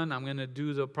 you're done. I'm going to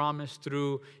do the promise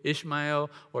through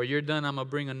Ishmael. Or you're done. I'm going to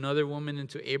bring another woman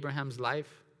into Abraham's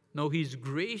life. No, he's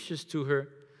gracious to her.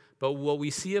 But what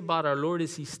we see about our Lord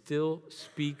is he still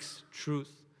speaks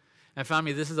truth. And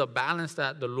family, this is a balance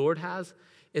that the Lord has.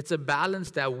 It's a balance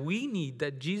that we need,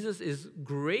 that Jesus is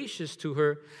gracious to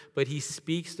her, but he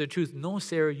speaks the truth. No,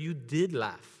 Sarah, you did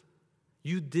laugh.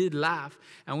 You did laugh.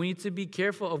 And we need to be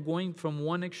careful of going from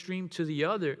one extreme to the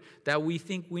other, that we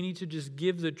think we need to just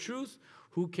give the truth.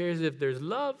 Who cares if there's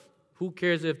love? Who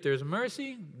cares if there's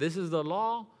mercy? This is the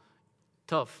law.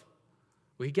 Tough.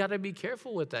 We got to be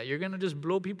careful with that. You're going to just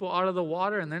blow people out of the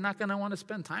water, and they're not going to want to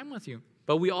spend time with you.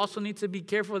 But we also need to be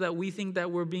careful that we think that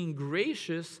we're being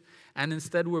gracious, and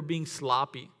instead we're being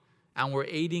sloppy. And we're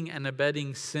aiding and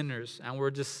abetting sinners, and we're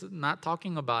just not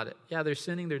talking about it. Yeah, they're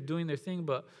sinning, they're doing their thing,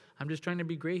 but I'm just trying to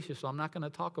be gracious, so I'm not going to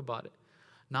talk about it.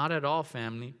 Not at all,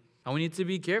 family. And we need to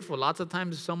be careful. Lots of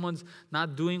times someone's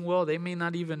not doing well. They may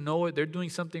not even know it. They're doing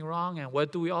something wrong, and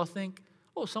what do we all think?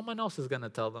 Oh, someone else is going to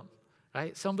tell them,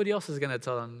 right? Somebody else is going to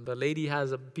tell them. The lady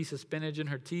has a piece of spinach in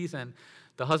her teeth, and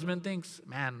the husband thinks,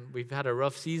 man, we've had a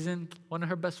rough season. One of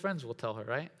her best friends will tell her,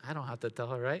 right? I don't have to tell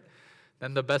her, right?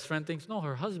 Then the best friend thinks, no,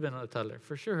 her husband will tell her.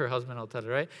 For sure her husband will tell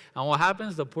her, right? And what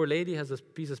happens? The poor lady has a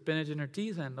piece of spinach in her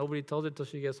teeth, and nobody tells her till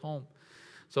she gets home.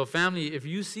 So family, if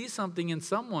you see something in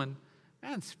someone,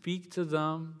 man, speak to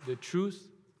them the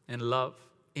truth in love,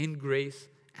 in grace,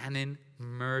 and in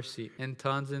mercy, in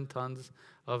tons and tons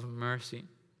of mercy.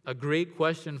 A great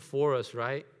question for us,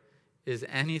 right? Is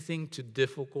anything too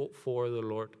difficult for the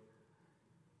Lord?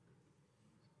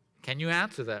 Can you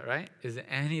answer that, right? Is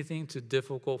anything too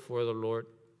difficult for the Lord?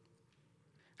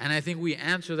 And I think we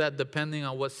answer that depending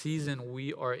on what season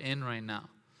we are in right now.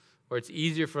 Or it's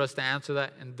easier for us to answer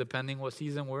that and depending what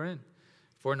season we're in.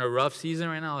 If we're in a rough season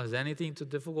right now, is anything too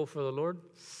difficult for the Lord?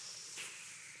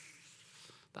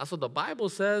 That's what the Bible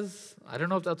says. I don't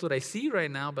know if that's what I see right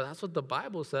now, but that's what the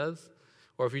Bible says.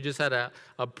 Or if you just had a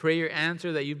prayer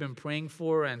answer that you've been praying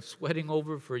for and sweating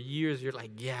over for years, you're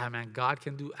like, yeah, man, God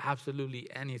can do absolutely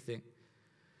anything.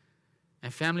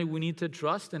 And family, we need to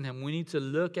trust in him. We need to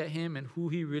look at him and who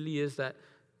he really is, that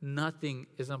nothing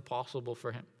is impossible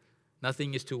for him.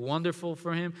 Nothing is too wonderful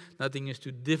for him. Nothing is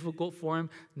too difficult for him.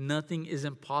 Nothing is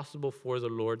impossible for the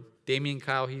Lord. Damien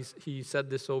Kyle, he said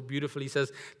this so beautifully. He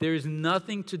says, there is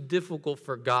nothing too difficult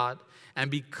for God. And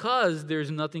because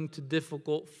there's nothing too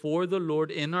difficult for the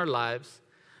Lord in our lives,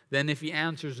 then if he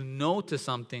answers no to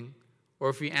something, or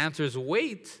if he answers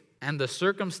wait, and the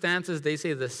circumstances, they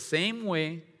say the same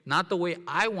way, not the way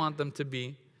I want them to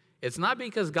be, it's not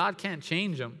because God can't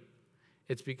change them.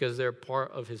 It's because they're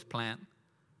part of his plan.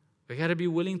 We got to be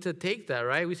willing to take that,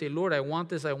 right? We say, Lord, I want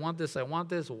this, I want this, I want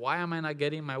this. Why am I not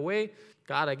getting my way?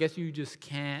 God, I guess you just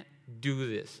can't do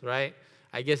this, right?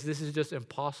 I guess this is just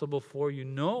impossible for you.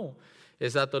 No,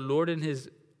 is that the Lord in his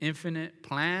infinite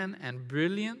plan and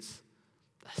brilliance,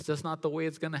 that's just not the way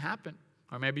it's going to happen.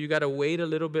 Or maybe you got to wait a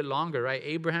little bit longer, right?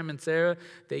 Abraham and Sarah,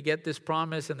 they get this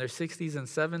promise in their 60s and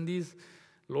 70s.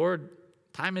 Lord,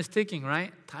 time is ticking,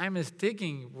 right? Time is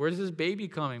ticking. Where's this baby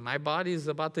coming? My body is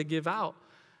about to give out.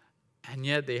 And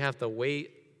yet they have to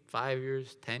wait 5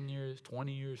 years, 10 years,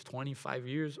 20 years, 25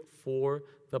 years for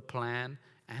the plan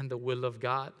and the will of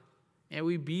God. May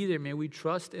we be there. May we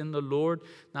trust in the Lord,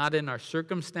 not in our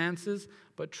circumstances,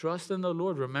 but trust in the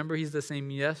Lord. Remember, he's the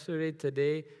same yesterday,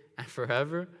 today, and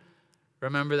forever.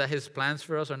 Remember that his plans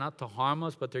for us are not to harm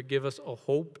us, but to give us a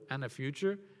hope and a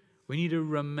future. We need to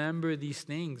remember these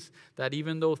things, that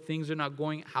even though things are not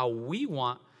going how we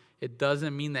want, it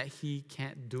doesn't mean that he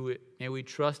can't do it. May we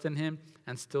trust in him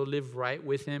and still live right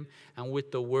with him and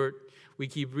with the word. We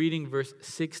keep reading verse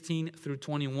 16 through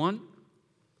 21.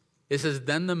 It says,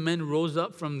 then the men rose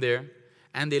up from there,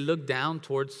 and they looked down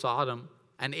towards Sodom.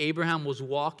 And Abraham was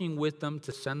walking with them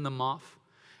to send them off.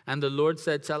 And the Lord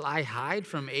said, shall I hide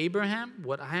from Abraham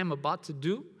what I am about to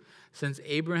do? Since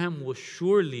Abraham will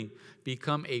surely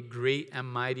become a great and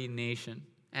mighty nation.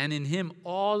 And in him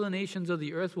all the nations of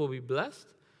the earth will be blessed.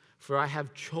 For I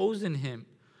have chosen him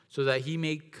so that he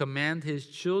may command his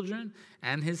children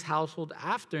and his household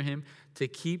after him to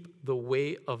keep the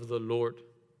way of the Lord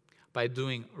by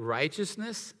doing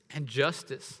righteousness and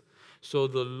justice, so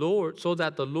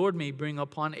that the Lord may bring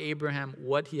upon Abraham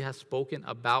what he has spoken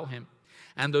about him.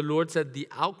 And the Lord said, the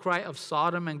outcry of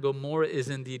Sodom and Gomorrah is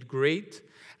indeed great,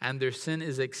 and their sin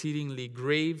is exceedingly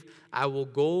grave. I will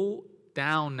go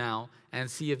down now and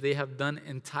see if they have done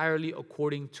entirely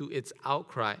according to its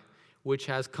outcry, which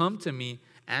has come to me,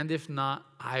 and if not,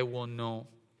 I will know.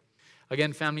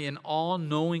 Again, family, an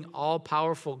all-knowing,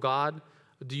 all-powerful God,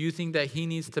 do you think that he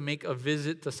needs to make a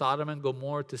visit to Sodom and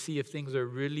Gomorrah to see if things are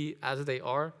really as they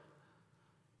are?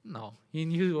 No, he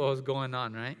knew what was going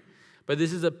on, right? But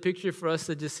this is a picture for us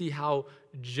to just see how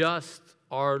just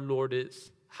our Lord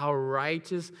is, how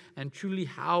righteous and truly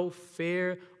how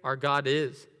fair our God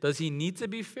is. Does he need to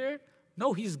be fair?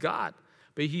 No, he's God.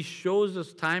 But he shows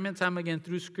us time and time again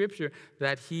through Scripture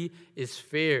that he is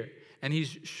fair. And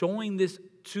he's showing this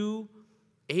to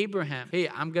Abraham. Hey,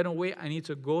 I'm going to wait. I need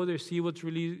to go there, see what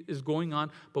really is going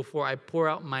on before I pour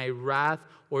out my wrath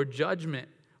or judgment.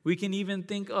 We can even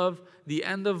think of the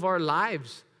end of our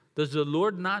lives. Does the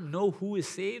Lord not know who is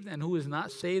saved and who is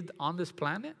not saved on this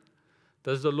planet?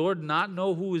 Does the Lord not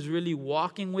know who is really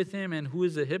walking with him and who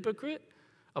is a hypocrite?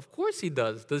 Of course he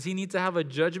does. Does he need to have a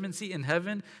judgment seat in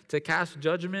heaven to cast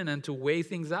judgment and to weigh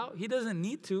things out? He doesn't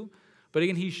need to. But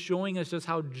again, he's showing us just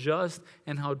how just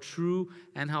and how true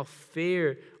and how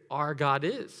fair our God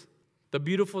is. The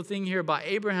beautiful thing here about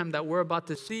Abraham that we're about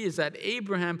to see is that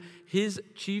Abraham, his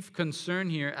chief concern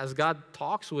here as God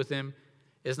talks with him,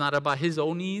 is not about his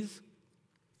own ease.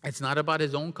 It's not about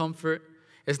his own comfort.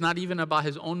 It's not even about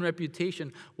his own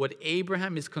reputation. What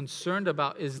Abraham is concerned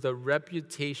about is the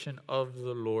reputation of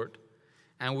the Lord.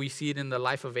 And we see it in the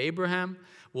life of Abraham.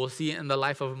 We'll see it in the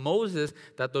life of Moses,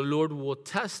 that the Lord will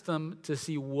test them to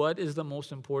see what is the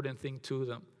most important thing to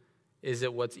them. Is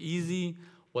it what's easy,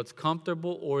 what's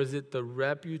comfortable, or is it the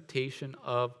reputation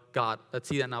of God? Let's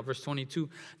see that now. Verse 22.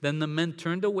 Then the men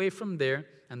turned away from there,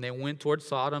 and they went toward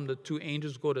Sodom. The two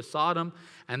angels go to Sodom.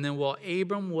 And then while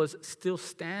Abram was still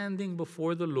standing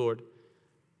before the Lord,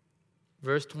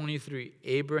 verse 23,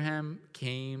 Abraham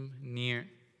came near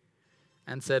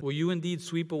and said, will you indeed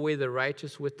sweep away the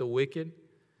righteous with the wicked?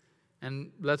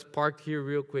 And let's park here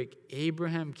real quick.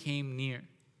 Abraham came near.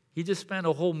 He just spent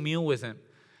a whole meal with him.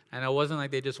 And it wasn't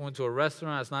like they just went to a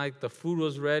restaurant. It's not like the food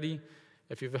was ready.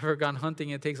 If you've ever gone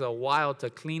hunting, it takes a while to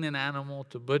clean an animal,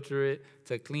 to butcher it,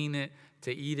 to clean it,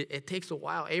 to eat it. It takes a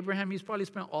while. Abraham, he's probably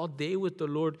spent all day with the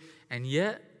Lord. And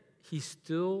yet, he's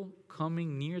still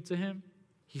coming near to him.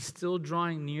 He's still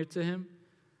drawing near to him.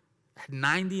 At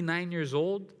 99 years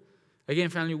old. Again,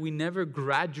 family, we never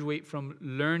graduate from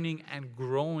learning and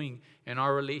growing in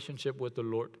our relationship with the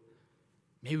Lord.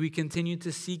 May we continue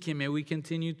to seek him. May we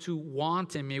continue to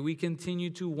want him. May we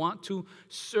continue to want to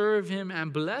serve him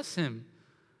and bless him.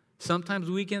 Sometimes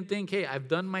we can think, hey, I've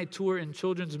done my tour in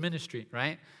children's ministry,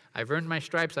 right? I've earned my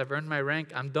stripes. I've earned my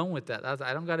rank. I'm done with that.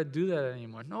 I don't got to do that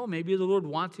anymore. No, maybe the Lord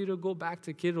wants you to go back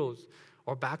to kiddos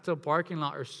or back to a parking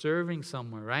lot or serving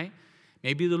somewhere, right?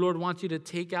 Maybe the Lord wants you to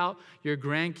take out your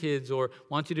grandkids or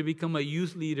wants you to become a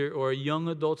youth leader or a young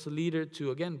adults leader to,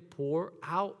 again, pour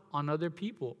out on other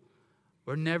people.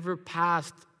 We're never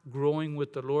past growing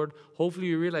with the Lord. Hopefully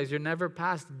you realize you're never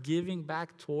past giving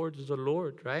back towards the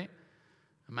Lord, right?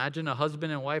 Imagine a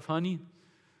husband and wife, honey.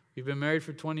 We've been married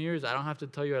for 20 years. I don't have to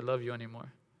tell you I love you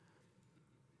anymore.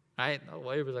 Right? The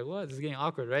wife was like, what? This is getting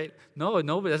awkward, right? No,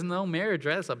 that's no marriage,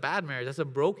 right? That's a bad marriage. That's a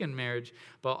broken marriage.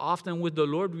 But often with the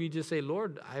Lord, we just say,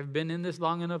 Lord, I've been in this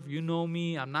long enough. You know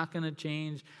me. I'm not going to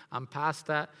change. I'm past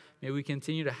that. May we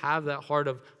continue to have that heart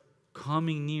of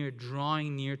coming near,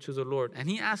 drawing near to the Lord. And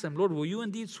he asked him, Lord, will you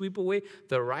indeed sweep away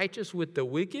the righteous with the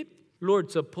wicked?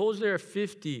 Lord, suppose there are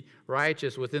 50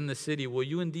 righteous within the city. Will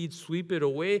you indeed sweep it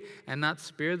away and not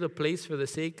spare the place for the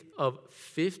sake of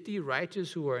 50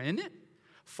 righteous who are in it?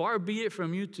 Far be it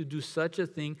from you to do such a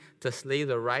thing, to slay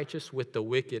the righteous with the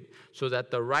wicked, so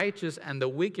that the righteous and the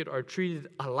wicked are treated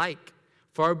alike.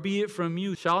 Far be it from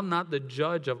you, shall not the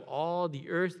judge of all the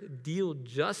earth deal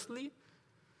justly?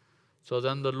 So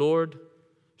then the Lord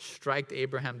striked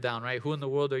Abraham down, right? Who in the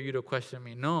world are you to question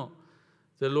me? No.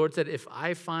 The Lord said, if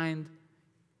I find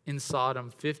in Sodom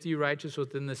 50 righteous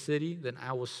within the city, then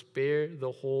I will spare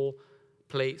the whole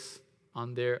place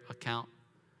on their account.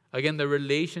 Again, the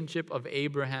relationship of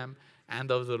Abraham and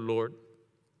of the Lord.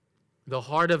 The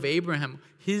heart of Abraham,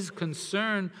 his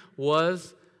concern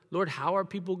was, Lord, how are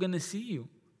people going to see you?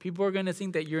 People are going to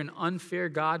think that you're an unfair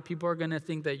God. People are going to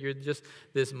think that you're just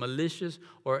this malicious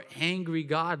or angry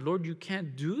God. Lord, you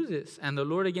can't do this. And the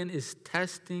Lord, again, is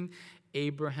testing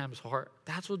Abraham's heart.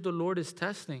 That's what the Lord is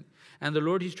testing. And the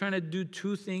Lord, he's trying to do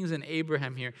two things in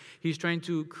Abraham here. He's trying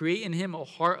to create in him a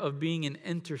heart of being an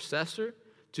intercessor,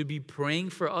 to be praying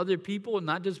for other people,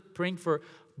 not just praying for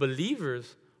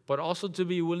believers, but also to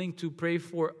be willing to pray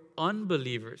for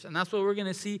unbelievers. And that's what we're going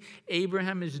to see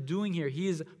Abraham is doing here. He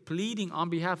is pleading on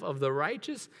behalf of the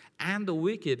righteous and the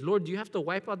wicked. Lord, do you have to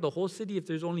wipe out the whole city if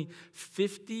there's only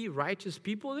 50 righteous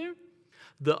people there?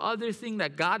 The other thing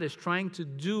that God is trying to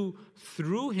do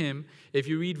through him, if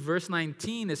you read verse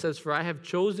 19, it says, for I have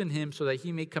chosen him so that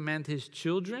he may command his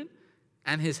children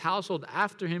and his household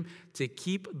after him to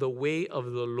keep the way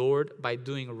of the Lord by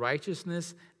doing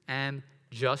righteousness and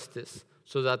justice,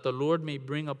 so that the Lord may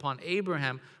bring upon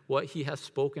Abraham what he has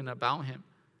spoken about him.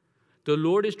 The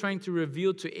Lord is trying to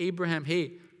reveal to Abraham,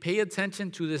 hey, pay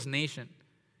attention to this nation.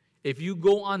 If you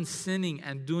go on sinning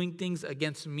and doing things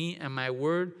against me and my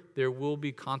word, there will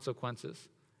be consequences.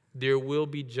 There will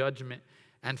be judgment.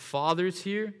 And fathers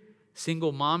here,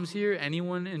 single moms here,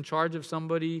 anyone in charge of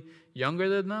somebody younger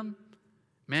than them,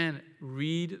 man,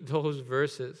 read those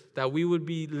verses, that we would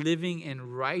be living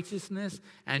in righteousness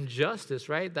and justice,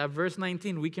 right? That verse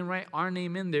 19, we can write our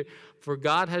name in there. For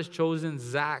God has chosen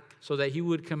Zach so that he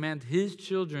would command his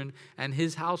children and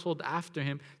his household after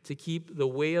him to keep the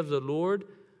way of the Lord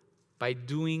by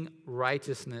doing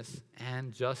righteousness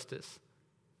and justice.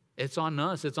 It's on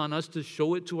us. It's on us to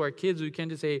show it to our kids. We can't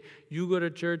just say, you go to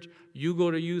church, you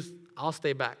go to youth, I'll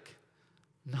stay back.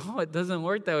 No, it doesn't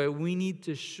work that way. We need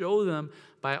to show them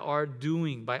by our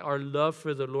doing, by our love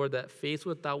for the Lord, that faith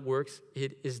without works,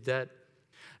 it is dead.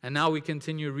 And now we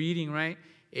continue reading, right?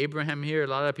 Abraham here, a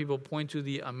lot of people point to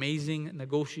the amazing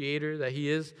negotiator that he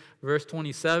is. Verse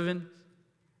 27,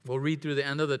 we'll read through the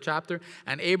end of the chapter.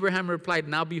 And Abraham replied,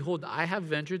 now behold, I have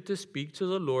ventured to speak to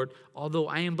the Lord, although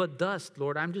I am but dust.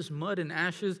 Lord, I'm just mud and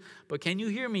ashes, but can you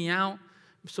hear me out?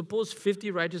 Suppose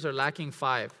 50 righteous are lacking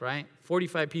 5, right?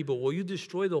 45 people. Will you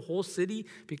destroy the whole city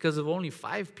because of only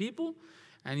 5 people?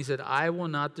 And he said, I will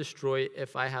not destroy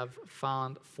if I have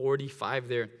found 45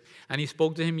 there. And he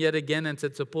spoke to him yet again and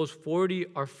said, suppose 40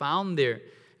 are found there.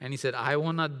 And he said, I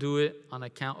will not do it on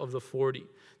account of the 40.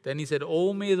 Then he said,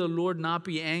 oh, may the Lord not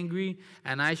be angry,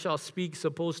 and I shall speak.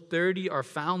 Suppose 30 are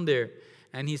found there.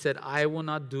 And he said, I will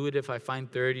not do it if I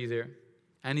find 30 there.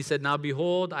 And he said, now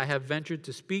behold, I have ventured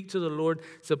to speak to the Lord.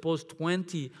 Suppose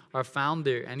 20 are found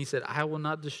there. And he said, I will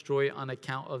not destroy on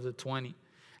account of the 20.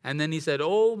 And then he said,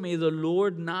 oh, may the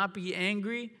Lord not be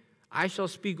angry. I shall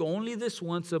speak only this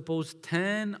once. Suppose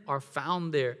 10 are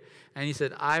found there. And he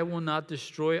said, I will not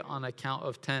destroy on account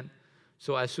of 10.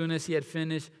 So as soon as he had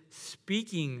finished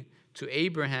speaking to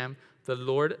Abraham, the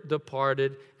Lord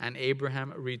departed, and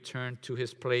Abraham returned to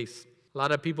his place. A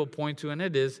lot of people point to, and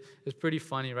it's pretty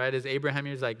funny, right? Is Abraham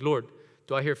here is like, Lord,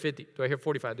 do I hear 50? Do I hear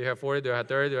 45? Do I hear 40? Do I hear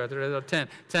 30? Do I hear 30?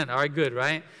 10. All right, good,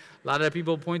 right? A lot of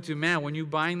people point to, man, when you're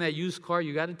buying that used car,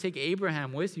 you got to take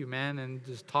Abraham with you, man, and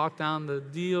just talk down the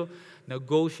deal,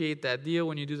 negotiate that deal.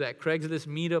 When you do that Craigslist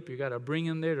meetup, you got to bring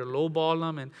him there to lowball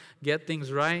him and get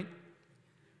things right.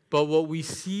 But what we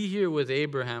see here with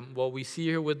Abraham, what we see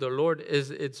here with the Lord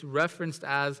is it's referenced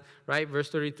as, right, verse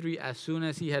 33, as soon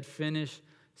as he had finished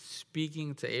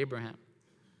speaking to Abraham.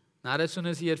 Not as soon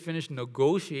as he had finished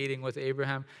negotiating with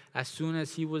Abraham, as soon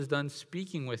as he was done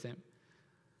speaking with him.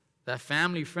 That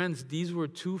family, friends, these were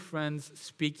two friends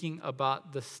speaking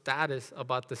about the status,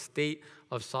 about the state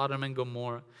of Sodom and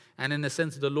Gomorrah. And in a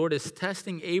sense, the Lord is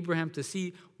testing Abraham to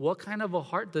see what kind of a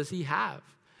heart does he have.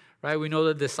 Right? We know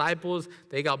the disciples,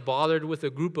 they got bothered with a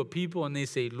group of people and they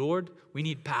say, Lord, we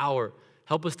need power.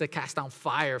 Help us to cast down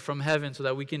fire from heaven so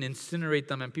that we can incinerate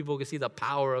them and people can see the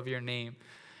power of your name.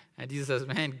 And Jesus says,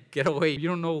 man, get away. You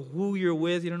don't know who you're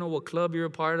with. You don't know what club you're a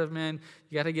part of, man.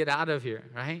 You got to get out of here,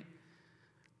 right?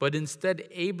 But instead,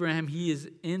 Abraham, he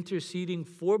is interceding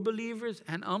for believers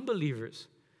and unbelievers.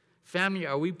 Family,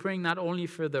 are we praying not only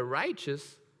for the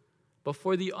righteous, but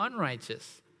for the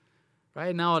unrighteous?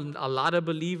 Right now, a lot of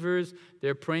believers,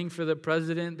 they're praying for the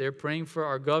president, they're praying for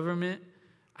our government.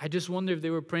 I just wonder if they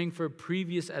were praying for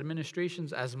previous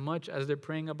administrations as much as they're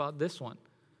praying about this one.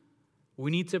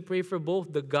 We need to pray for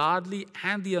both the godly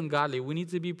and the ungodly. We need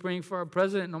to be praying for our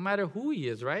president no matter who he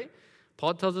is, right?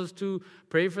 Paul tells us to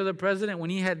pray for the president when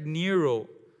he had Nero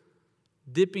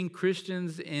dipping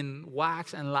Christians in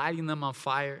wax and lighting them on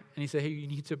fire. And he said, hey, you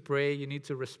need to pray, you need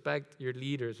to respect your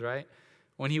leaders, right?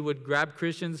 When he would grab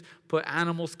Christians, put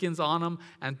animal skins on them,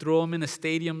 and throw them in a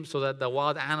stadium so that the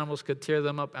wild animals could tear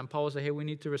them up. And Paul would say, hey, we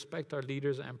need to respect our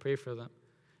leaders and pray for them.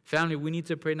 Family, we need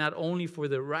to pray not only for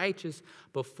the righteous,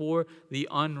 but for the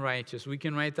unrighteous. We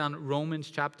can write down Romans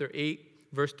chapter 8,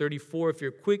 verse 34. If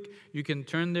you're quick, you can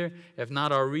turn there. If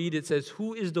not, I'll read. It says,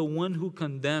 who is the one who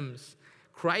condemns?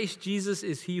 Christ Jesus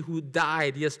is he who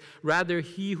died. Yes, rather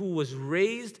he who was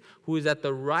raised, who is at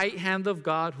the right hand of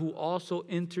God, who also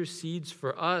intercedes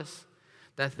for us.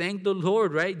 That thank the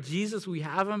Lord, right? Jesus, we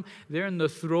have him there in the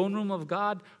throne room of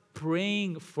God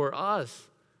praying for us.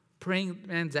 Praying,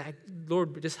 man, Zach,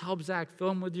 Lord, just help Zach.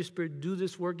 Fill him with your spirit. Do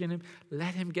this work in him.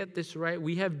 Let him get this right.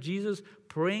 We have Jesus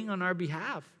praying on our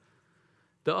behalf.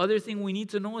 The other thing we need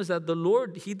to know is that the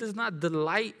Lord, he does not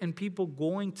delight in people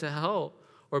going to hell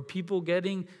or people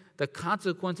getting the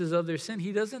consequences of their sin.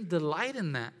 He doesn't delight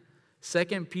in that.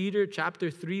 2 Peter chapter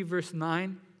 3, verse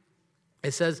 9,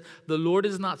 it says, the Lord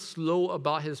is not slow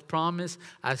about his promise,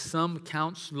 as some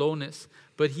count slowness,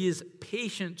 but he is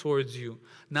patient towards you,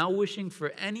 not wishing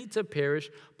for any to perish,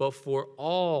 but for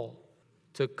all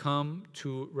to come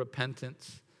to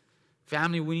repentance.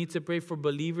 Family, we need to pray for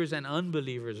believers and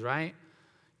unbelievers, right?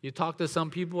 You talk to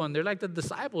some people and they're like the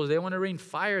disciples. They want to rain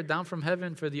fire down from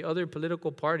heaven for the other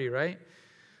political party, right?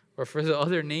 Or for the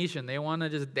other nation. They want to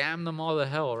just damn them all to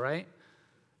hell, right?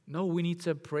 No, we need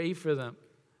to pray for them.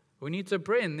 We need to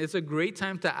pray. And it's a great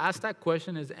time to ask that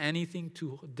question, is anything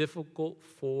too difficult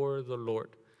for the Lord?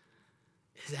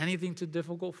 Is anything too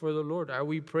difficult for the Lord? Are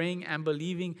we praying and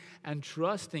believing and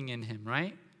trusting in him,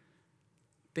 right?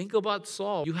 Think about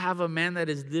Saul. You have a man that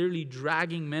is literally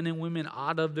dragging men and women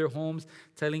out of their homes,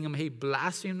 telling them, hey,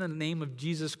 blaspheme the name of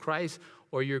Jesus Christ,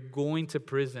 or you're going to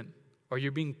prison, or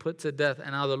you're being put to death.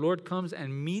 And now the Lord comes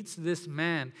and meets this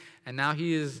man, and now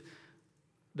he is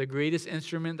the greatest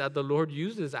instrument that the Lord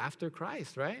uses after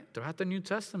Christ, right? Throughout the New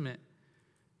Testament.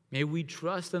 May we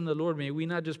trust in the Lord. May we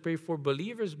not just pray for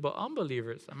believers, but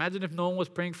unbelievers. Imagine if no one was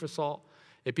praying for Saul.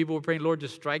 If people were praying, Lord,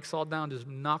 just strike Saul down, just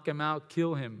knock him out,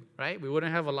 kill him, right? We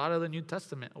wouldn't have a lot of the New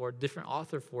Testament or a different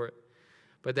author for it.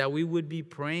 But that we would be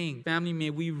praying. Family, may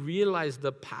we realize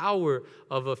the power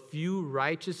of a few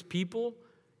righteous people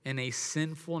in a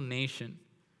sinful nation.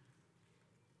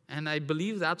 And I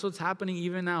believe that's what's happening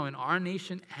even now in our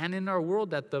nation and in our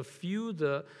world, that the few,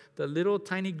 the little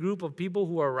tiny group of people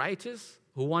who are righteous,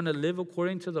 who want to live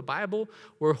according to the Bible,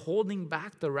 we're holding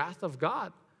back the wrath of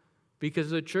God.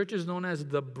 Because the church is known as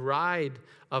the bride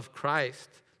of Christ.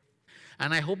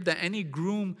 And I hope that any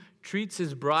groom treats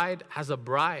his bride as a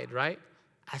bride, right?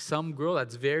 As some girl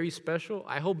that's very special.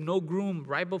 I hope no groom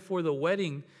right before the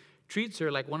wedding treats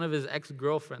her like one of his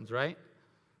ex-girlfriends, right?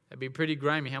 That'd be pretty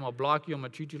grimy. I'm going to block you. I'm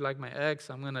going to treat you like my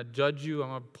ex. I'm going to judge you. I'm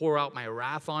going to pour out my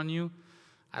wrath on you.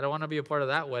 I don't want to be a part of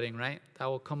that wedding, right? That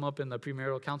will come up in the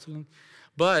premarital counseling.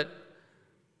 But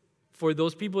for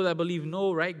those people that believe,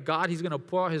 no, right, God, he's going to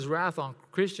pour out his wrath on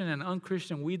Christian and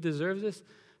unchristian. We deserve this.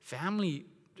 Family,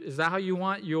 is that how you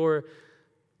want your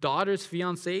daughter's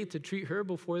fiancé to treat her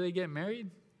before they get married?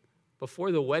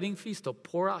 Before the wedding feast, to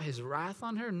pour out his wrath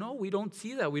on her? No, we don't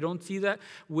see that. We don't see that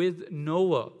with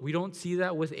Noah. We don't see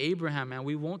that with Abraham, and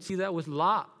we won't see that with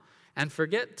Lot. And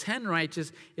forget 10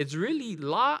 righteous. It's really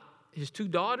Lot, his 2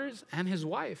 daughters, and his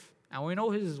wife. And we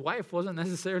know his wife wasn't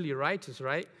necessarily righteous,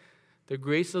 right? The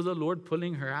grace of the Lord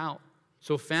pulling her out.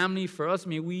 So family, for us,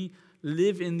 may we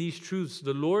live in these truths.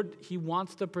 The Lord, he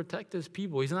wants to protect his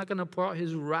people. He's not going to pour out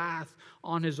his wrath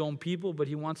on his own people, but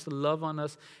he wants to love on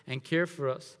us and care for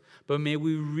us. But may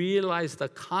we realize the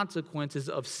consequences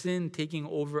of sin taking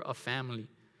over a family,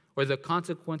 or the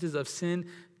consequences of sin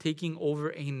taking over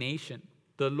a nation.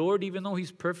 The Lord, even though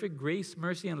he's perfect grace,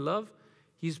 mercy, and love,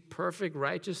 he's perfect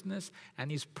righteousness,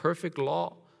 and he's perfect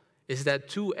law. It's that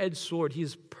two-edged sword. He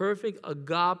is perfect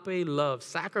agape love,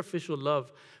 sacrificial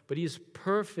love, but he is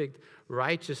perfect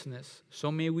righteousness. So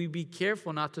may we be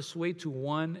careful not to sway to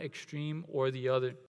one extreme or the other.